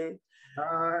afternoon?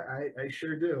 I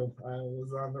sure do. I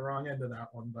was on the wrong end of that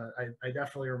one, but I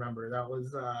definitely remember. That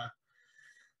was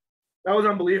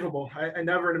unbelievable. I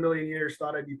never in a million years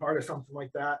thought I'd be part of something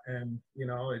like that. And,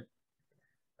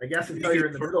 I guess until you're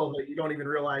in the middle of it, you don't even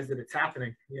realize that it's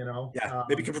happening, Yeah,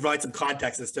 maybe you can provide some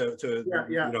context as to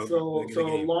yeah. So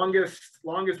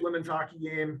longest women's hockey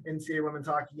game, NCAA women's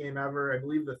hockey game ever. I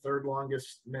believe the third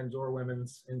longest men's or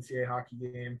women's NCAA hockey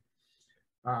game.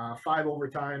 5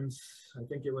 overtimes. I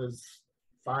think it was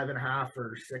 5.5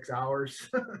 or 6 hours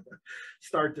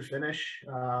start to finish.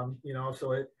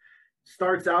 So it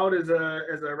starts out as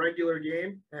a regular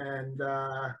game, and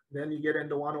then you get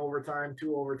into 1 overtime,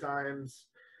 2 overtimes.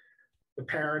 The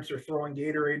parents are throwing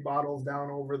Gatorade bottles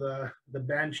down over the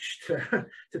bench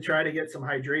to try to get some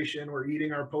hydration. We're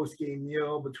eating our post-game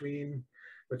meal between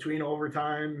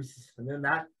overtimes, and then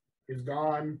that is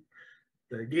gone.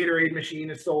 The Gatorade machine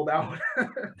is sold out.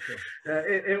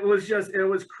 It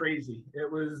was crazy. It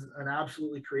was an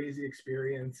absolutely crazy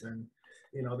experience. And,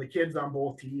 the kids on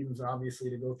both teams, obviously,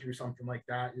 to go through something like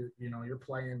that, you're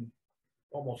playing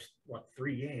almost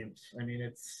 3 games. I mean,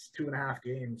 it's 2.5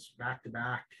 games back to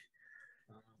back.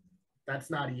 That's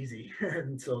not easy.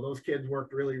 And so those kids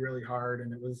worked really, really hard.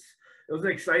 And it was an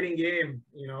exciting game,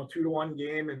 2-1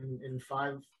 game in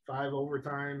 5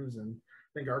 overtimes. And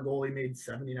I think our goalie made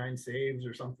 79 saves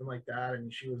or something like that,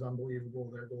 and she was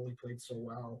unbelievable. Their goalie played so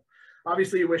well.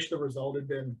 Obviously, you wish the result had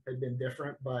been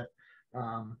different, but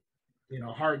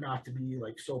hard not to be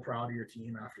so proud of your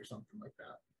team after something like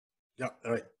that. Yeah.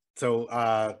 All right. So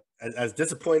as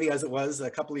disappointing as it was a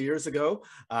couple of years ago,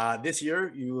 this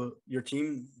year your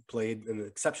team played an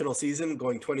exceptional season,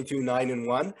 going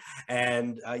 22-9-1,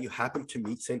 and you happened to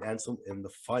meet St. Anselm in the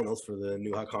finals for the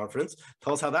Newhook Conference.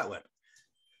 Tell us how that went.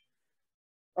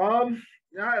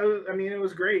 Yeah, I mean, it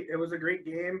was great. It was a great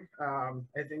game.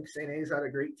 I think St. A's had a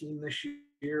great team this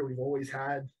year. We've always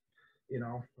had,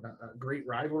 a great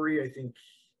rivalry. I think,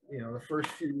 the first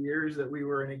few years that we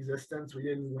were in existence, we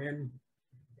didn't win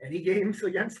any games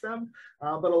against them.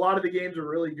 But a lot of the games were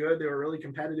really good. They were really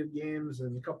competitive games.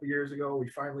 And a couple years ago, we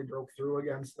finally broke through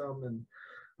against them.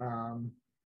 And,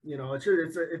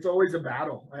 it's always a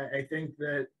battle. I think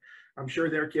that I'm sure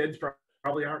their kids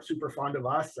probably aren't super fond of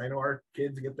us. I know our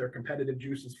kids get their competitive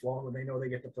juices flowing when they know they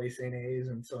get to play St. A's.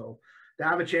 And so to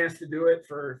have a chance to do it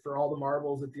for all the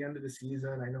marbles at the end of the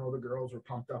season, I know the girls were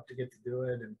pumped up to get to do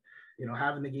it. And,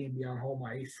 having the game be on home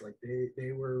ice, like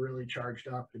they were really charged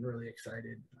up and really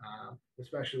excited,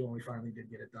 especially when we finally did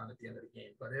get it done at the end of the game.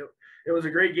 But it was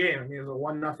a great game. I mean, it was a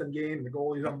 1-0 game. The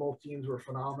goalies on both teams were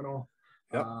phenomenal.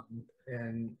 Yep.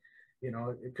 And,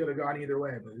 it could have gone either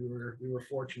way, but we were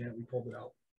fortunate. We pulled it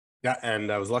out. Yeah,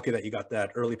 and I was lucky that you got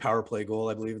that early power play goal,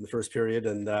 I believe, in the first period,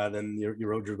 and then you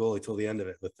rode your goalie till the end of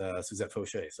it with Suzette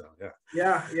Fauché. So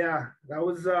yeah, that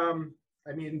was.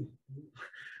 I mean,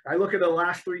 I look at the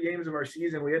last 3 games of our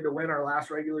season. We had to win our last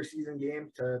regular season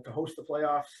game to host the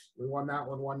playoffs. We won that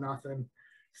one 1-0.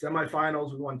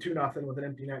 Semifinals, we won 2-0 with an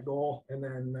empty net goal, and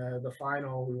then the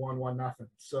final we won 1-0.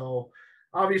 So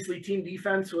obviously, team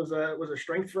defense was a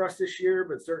strength for us this year,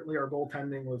 but certainly our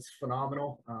goaltending was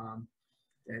phenomenal.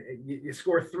 You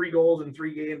score 3 goals in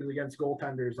 3 games against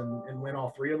goaltenders and win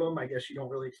all 3 of them. I guess you don't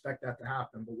really expect that to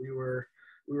happen, but we were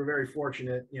very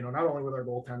fortunate, not only with our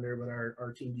goaltender, but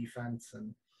our team defense.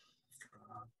 And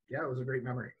it was a great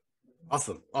memory.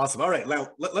 Awesome. All right, now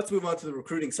let's move on to the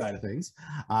recruiting side of things.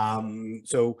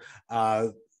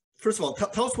 First of all,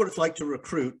 tell us what it's like to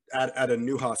recruit at a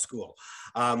Newhouse school,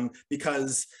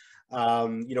 because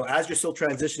as you're still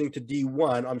transitioning to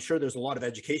D1, I'm sure there's a lot of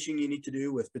education you need to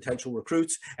do with potential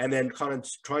recruits, and then kind of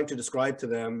trying to describe to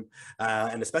them,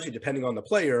 and especially depending on the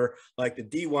player, like the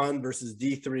D1 versus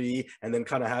D3, and then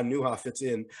kind of how Newhouse fits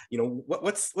in.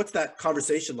 What's that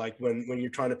conversation like when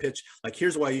you're trying to pitch, like,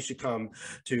 here's why you should come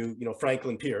to,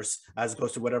 Franklin Pierce, as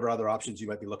opposed to whatever other options you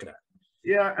might be looking at?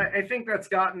 Yeah, I think that's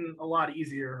gotten a lot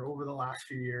easier over the last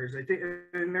few years. I think,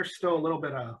 and there's still a little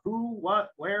bit of who, what,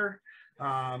 where.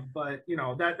 But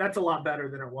that's a lot better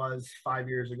than it was 5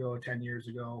 years ago, 10 years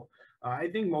ago. I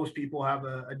think most people have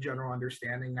a general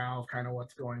understanding now of kind of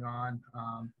what's going on.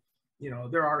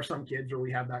 There are some kids where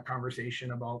we have that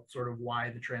conversation about sort of why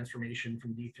the transformation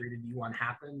from D3 to D1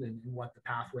 happened and what the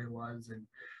pathway was, and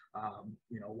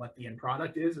what the end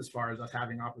product is as far as us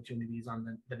having opportunities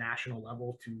on the national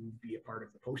level to be a part of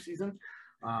the postseason.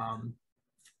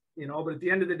 But at the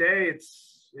end of the day,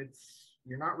 it's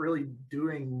you're not really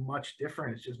doing much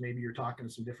different. It's just maybe you're talking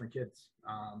to some different kids.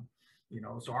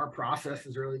 So our process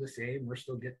is really the same. We're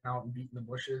still getting out and beating the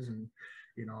bushes and,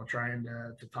 trying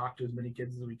to talk to as many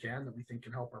kids as we can that we think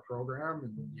can help our program.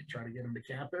 And you try to get them to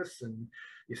campus, and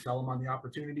you sell them on the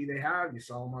opportunity they have. You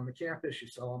sell them on the campus. You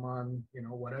sell them on,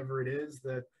 whatever it is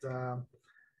that,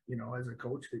 as a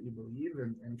coach that you believe.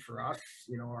 And for us,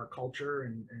 our culture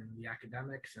and the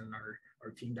academics and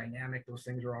our team dynamic, those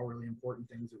things are all really important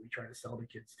things that we try to sell to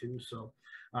kids too. So,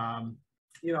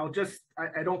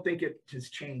 I don't think it has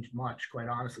changed much, quite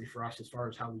honestly, for us as far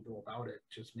as how we go about it.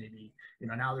 Just maybe,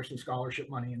 now there's some scholarship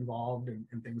money involved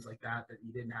and things like that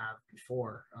you didn't have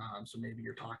before. So maybe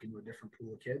you're talking to a different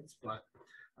pool of kids, but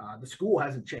the school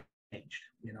hasn't changed.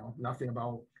 Nothing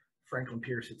about Franklin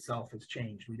Pierce itself has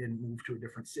changed. We didn't move to a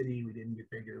different city. We didn't get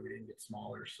bigger. We didn't get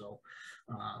smaller. So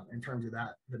in terms of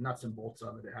that, the nuts and bolts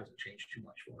of it, it hasn't changed too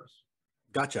much for us.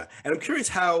 Gotcha. And I'm curious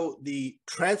how the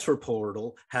transfer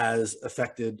portal has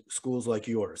affected schools like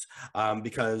yours,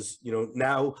 because,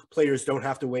 now players don't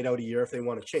have to wait out a year if they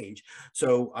want to change.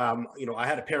 So, I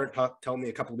had a parent tell me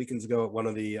a couple of weekends ago at one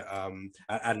of the,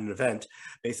 at an event,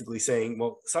 basically saying,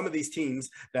 well, some of these teams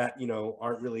that,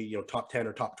 aren't really, top 10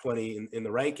 or top 20 in the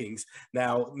rankings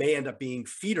now may end up being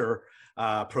feeder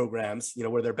programs,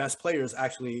 where their best players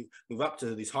actually move up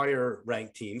to these higher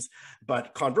ranked teams.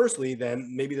 But conversely,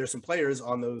 then maybe there's some players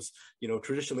on those,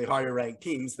 traditionally higher ranked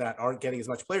teams that aren't getting as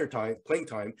much playing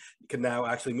time can now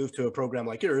actually move to a program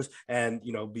like yours and,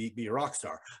 be a rock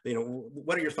star.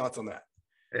 What are your thoughts on that?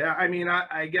 Yeah, I mean,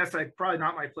 I guess I'm probably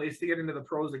not my place to get into the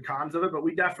pros and cons of it, but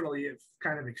we definitely have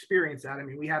kind of experienced that. I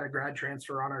mean, we had a grad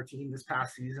transfer on our team this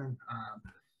past season.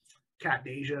 Kat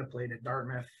Deja played at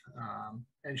Dartmouth,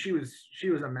 and she was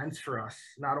immense for us,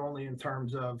 not only in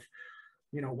terms of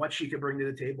what she could bring to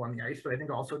the table on the ice, but I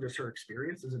think also just her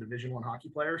experience as a Division I hockey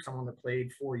player, someone that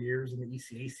played 4 years in the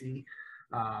ECAC.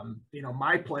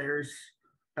 My players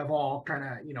have all kind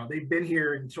of they've been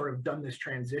here and sort of done this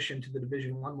transition to the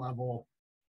Division I level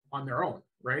on their own,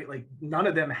 right? Like none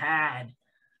of them had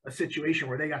a situation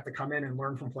where they got to come in and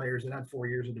learn from players that had 4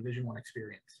 years of Division I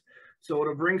experience. So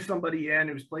to bring somebody in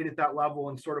who's played at that level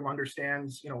and sort of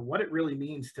understands, what it really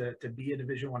means to be a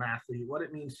Division I athlete, what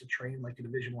it means to train like a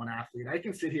Division I athlete. I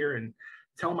can sit here and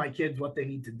tell my kids what they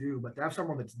need to do, but to have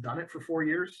someone that's done it for 4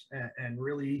 years and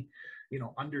really,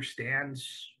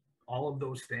 understands all of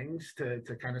those things to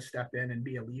kind of step in and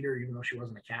be a leader, even though she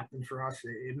wasn't a captain for us,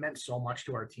 it meant so much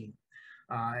to our team.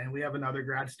 And we have another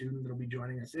grad student that'll be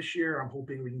joining us this year. I'm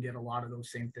hoping we can get a lot of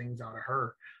those same things out of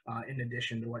her, in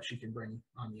addition to what she can bring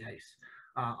on the ice.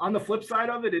 On the flip side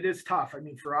of it, it is tough. I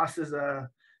mean, for us as a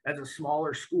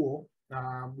smaller school,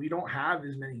 we don't have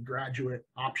as many graduate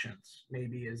options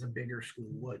maybe as a bigger school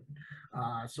would.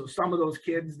 So some of those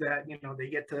kids that, they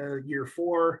get to year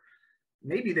 4,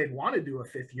 maybe they'd want to do a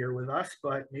 5th year with us,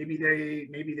 but maybe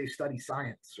they study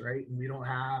science, right? And we don't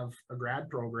have a grad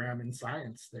program in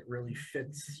science that really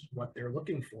fits what they're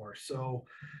looking for. So,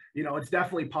 it's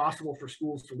definitely possible for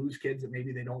schools to lose kids that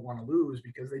maybe they don't want to lose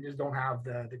because they just don't have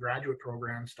the graduate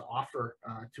programs to offer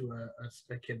to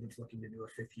a kid that's looking to do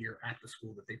a 5th year at the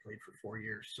school that they played for 4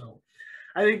 years. So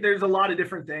I think there's a lot of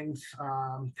different things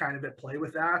kind of at play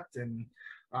with that. And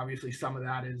obviously, some of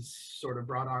that is sort of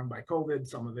brought on by COVID,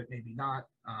 some of it maybe not.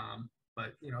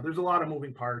 But there's a lot of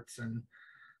moving parts, and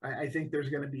I think there's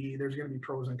going to be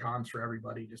pros and cons for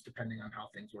everybody, just depending on how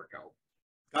things work out.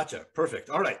 Gotcha. Perfect.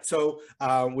 All right. So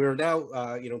we're now,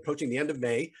 approaching the end of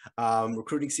May.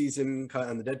 Recruiting season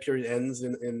and the dead period ends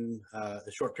in a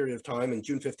short period of time, and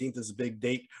June 15th is a big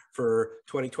date for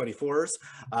 2024s.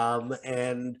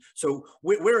 And so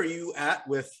where are you at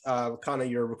with kind of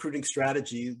your recruiting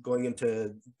strategy going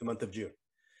into the month of June?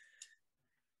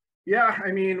 Yeah,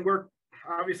 I mean, we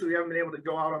haven't been able to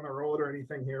go out on the road or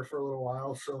anything here for a little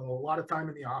while. So a lot of time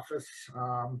in the office.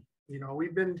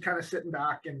 We've been kind of sitting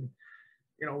back and,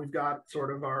 we've got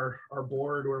sort of our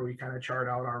board where we kind of chart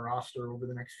out our roster over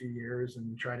the next few years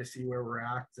and try to see where we're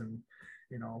at and,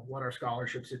 what our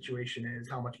scholarship situation is,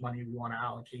 how much money we want to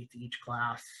allocate to each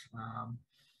class.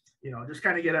 Just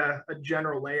kind of get a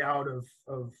general layout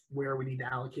of where we need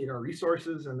to allocate our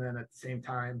resources. And then at the same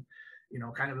time,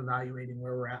 kind of evaluating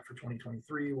where we're at for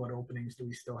 2023, what openings do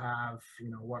we still have,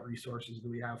 what resources do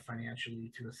we have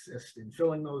financially to assist in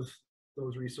filling those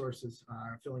resources,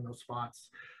 filling those spots.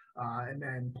 And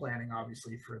then planning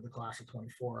obviously for the class of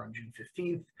 24 on June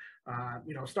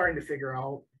 15th, starting to figure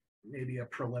out maybe a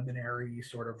preliminary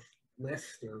sort of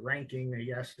list or ranking, I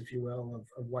guess, if you will,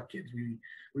 of what kids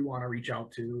we want to reach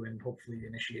out to and hopefully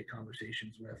initiate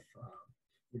conversations with,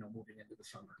 moving into the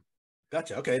summer.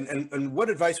 Gotcha. Okay. And what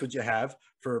advice would you have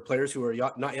for players who are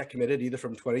not yet committed, either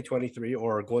from 2023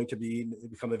 or going to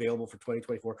become available for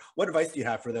 2024? What advice do you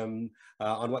have for them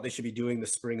on what they should be doing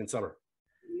this spring and summer?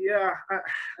 Yeah,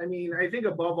 I mean, I think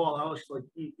above all else, like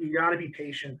you got to be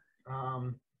patient.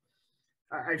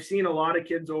 I've seen a lot of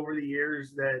kids over the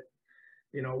years that,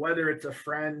 whether it's a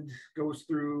friend goes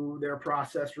through their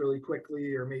process really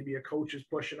quickly, or maybe a coach is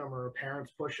pushing them or a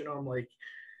parent's pushing them, like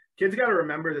kids got to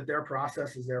remember that their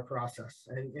process is their process.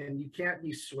 And you can't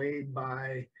be swayed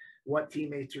by what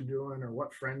teammates are doing or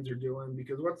what friends are doing,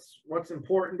 because what's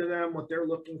important to them, what they're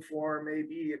looking for may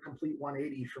be a complete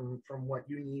 180 from what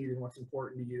you need and what's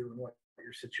important to you and what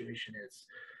your situation is.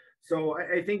 So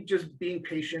I think just being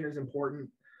patient is important.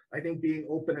 I think being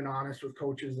open and honest with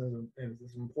coaches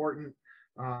is important.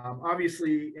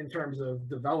 Obviously, in terms of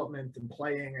development and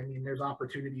playing, I mean, there's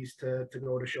opportunities to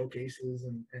go to showcases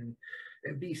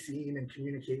and be seen and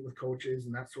communicate with coaches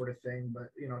and that sort of thing. But,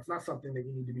 it's not something that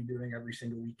you need to be doing every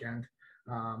single weekend.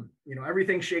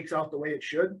 Everything shakes out the way it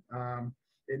should.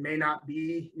 It may not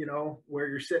be, where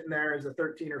you're sitting there as a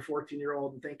 13 or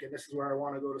 14-year-old and thinking this is where I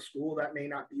want to go to school. That may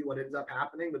not be what ends up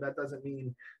happening, but that doesn't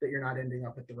mean that you're not ending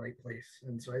up at the right place.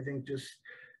 And so I think just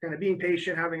kind of being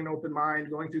patient, having an open mind,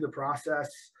 going through the process,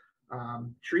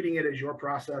 treating it as your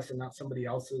process and not somebody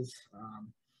else's.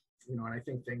 And I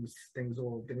think things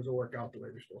will work out the way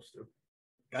they're supposed to.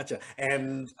 Gotcha.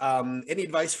 And any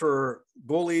advice for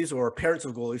goalies or parents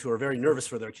of goalies who are very nervous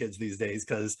for their kids these days,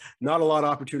 because not a lot of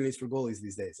opportunities for goalies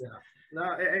these days? Yeah,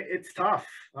 no, it's tough.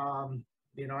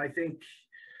 I think,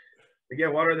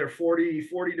 again, what are there, 40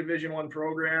 Division I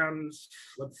programs?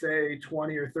 Let's say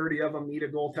 20 or 30 of them need a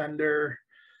goaltender.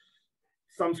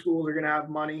 Some schools are going to have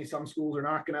money. Some schools are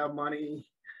not going to have money.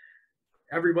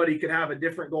 Everybody could have a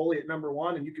different goalie at number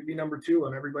 1, and you could be number 2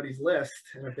 on everybody's list.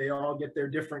 And if they all get their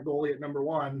different goalie at number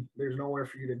 1, there's nowhere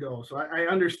for you to go. So I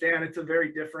understand it's a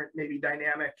very different, maybe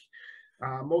dynamic.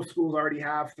 Most schools already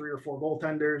have 3 or 4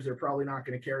 goaltenders. They're probably not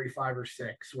going to carry 5 or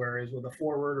 6. Whereas with a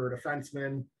forward or a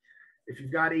defenseman, if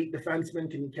you've got 8 defensemen,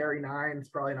 can you carry 9? It's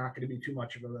probably not going to be too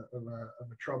much of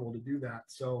a trouble to do that.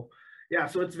 So, Yeah,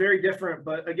 so it's very different,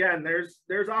 but again,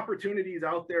 there's opportunities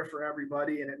out there for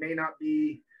everybody, and it may not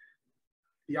be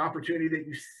the opportunity that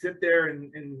you sit there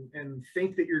and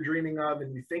think that you're dreaming of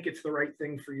and you think it's the right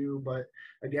thing for you. But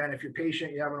again, if you're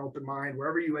patient, you have an open mind,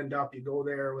 wherever you end up, you go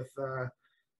there with a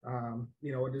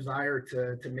desire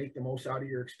to make the most out of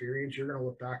your experience. You're going to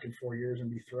look back in 4 years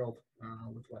and be thrilled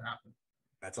with what happened.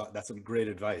 That's some great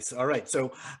advice. All right.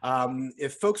 So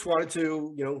if folks wanted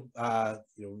to,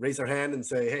 raise their hand and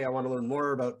say, hey, I want to learn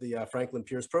more about the Franklin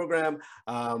Pierce program,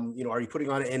 are you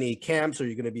putting on any camps? Are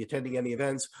you going to be attending any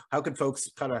events? How can folks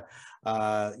kind of,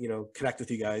 connect with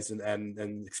you guys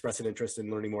and express an interest in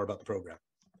learning more about the program?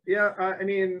 Yeah.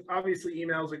 Obviously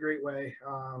email is a great way.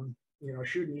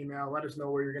 Shoot an email, let us know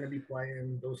where you're going to be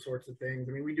playing, those sorts of things.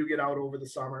 We do get out over the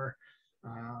summer,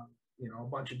 a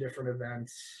bunch of different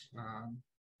events.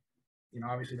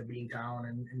 Obviously the Beantown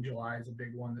in July is a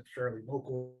big one that's fairly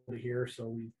local to here, so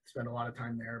we spend a lot of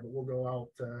time there. But we'll go out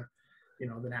to,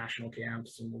 the national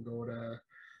camps, and we'll go to,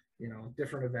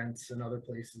 different events and other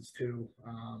places too,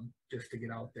 just to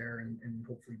get out there and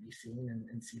hopefully be seen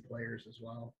and see players as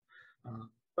well.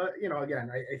 But, again,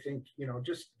 I think,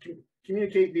 just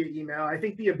communicate via email. I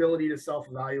think the ability to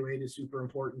self-evaluate is super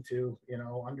important too,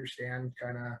 understand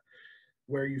kind of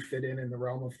where you fit in the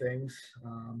realm of things.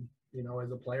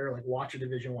 As a player, like watch a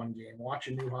Division I game, watch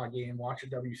a NUHA game, watch a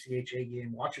WCHA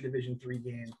game, watch a Division III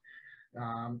game.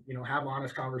 Have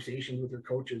honest conversations with your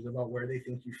coaches about where they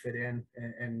think you fit in,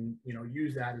 and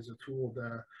use that as a tool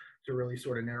to really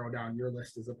sort of narrow down your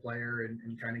list as a player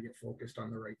and kind of get focused on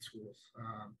the right schools.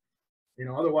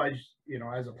 Otherwise,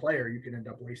 as a player, you can end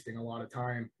up wasting a lot of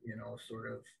time,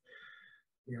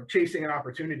 chasing an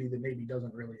opportunity that maybe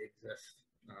doesn't really exist.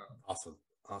 Awesome.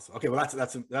 Okay, well,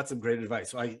 that's some great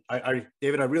advice. So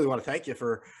David, I really want to thank you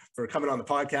for coming on the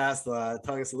podcast,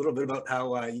 telling us a little bit about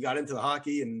how you got into the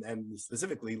hockey and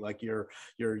specifically like your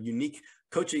unique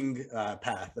coaching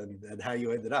path and how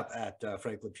you ended up at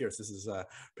Franklin Pierce. This is a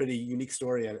pretty unique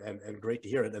story and great to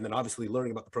hear it. And then obviously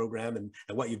learning about the program and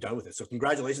what you've done with it. So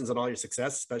congratulations on all your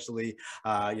success, especially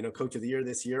Coach of the Year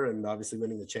this year and obviously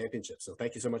winning the championship. So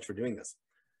thank you so much for doing this.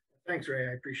 Thanks, Ray.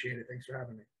 I appreciate it. Thanks for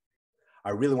having me. I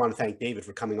really want to thank David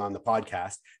for coming on the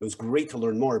podcast. It was great to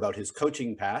learn more about his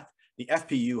coaching path, the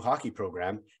FPU hockey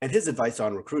program, and his advice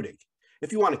on recruiting.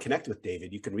 If you want to connect with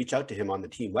David, you can reach out to him on the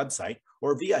team website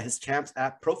or via his Champs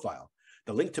app profile.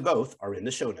 The link to both are in the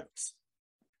show notes.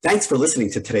 Thanks for listening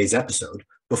to today's episode.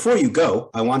 Before you go,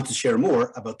 I wanted to share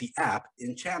more about the app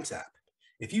in Champs app.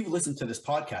 If you've listened to this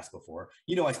podcast before,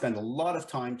 I spend a lot of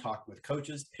time talking with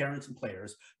coaches, parents, and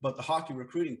players about the hockey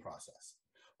recruiting process.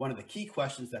 One of the key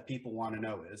questions that people want to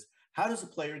know is, how does a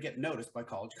player get noticed by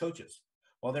college coaches?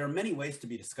 While there are many ways to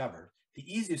be discovered, the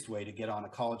easiest way to get on a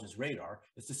college's radar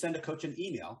is to send a coach an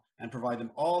email and provide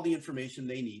them all the information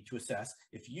they need to assess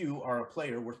if you are a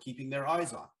player worth keeping their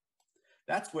eyes on.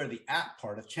 That's where the app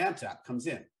part of Champs app comes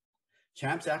in.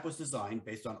 Champs app was designed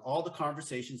based on all the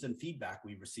conversations and feedback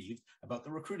we received about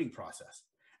the recruiting process,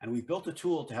 and we've built a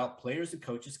tool to help players and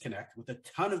coaches connect with a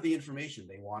ton of the information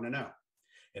they want to know.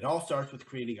 It all starts with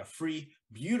creating a free,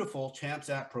 beautiful Champs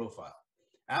app profile.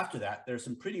 After that, there's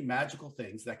some pretty magical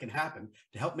things that can happen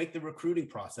to help make the recruiting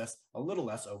process a little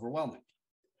less overwhelming.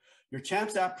 Your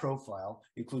Champs app profile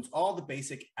includes all the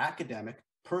basic academic,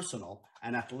 personal,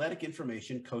 and athletic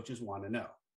information coaches want to know.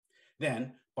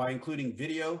 Then, by including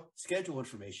video, schedule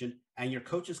information, and your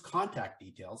coach's contact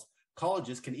details,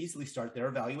 colleges can easily start their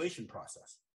evaluation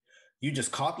process. You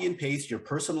just copy and paste your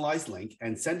personalized link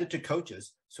and send it to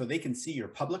coaches so they can see your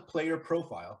public player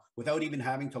profile without even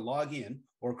having to log in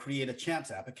or create a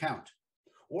Champs app account.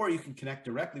 Or you can connect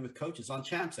directly with coaches on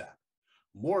Champs app.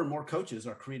 More and more coaches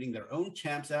are creating their own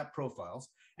Champs app profiles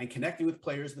and connecting with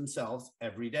players themselves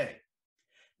every day.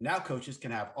 Now coaches can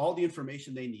have all the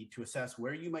information they need to assess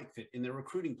where you might fit in their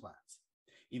recruiting plans.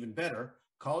 Even better,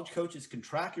 college coaches can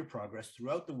track your progress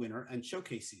throughout the winter and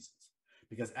showcase seasons,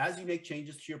 because as you make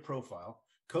changes to your profile,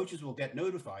 coaches will get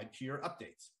notified to your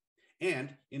updates.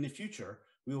 And in the future,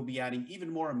 we will be adding even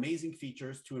more amazing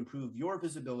features to improve your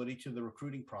visibility to the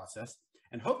recruiting process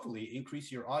and hopefully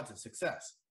increase your odds of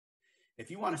success. If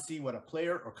you want to see what a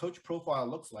player or coach profile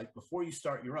looks like before you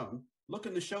start your own, look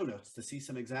in the show notes to see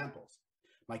some examples.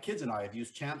 My kids and I have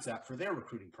used Champs app for their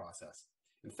recruiting process.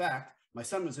 In fact, my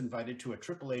son was invited to a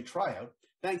AAA tryout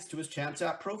thanks to his Champs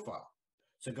app profile.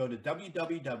 So go to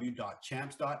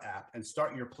www.champs.app and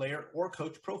start your player or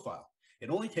coach profile. It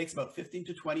only takes about 15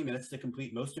 to 20 minutes to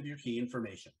complete most of your key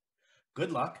information.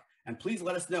 Good luck, and please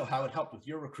let us know how it helped with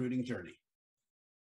your recruiting journey.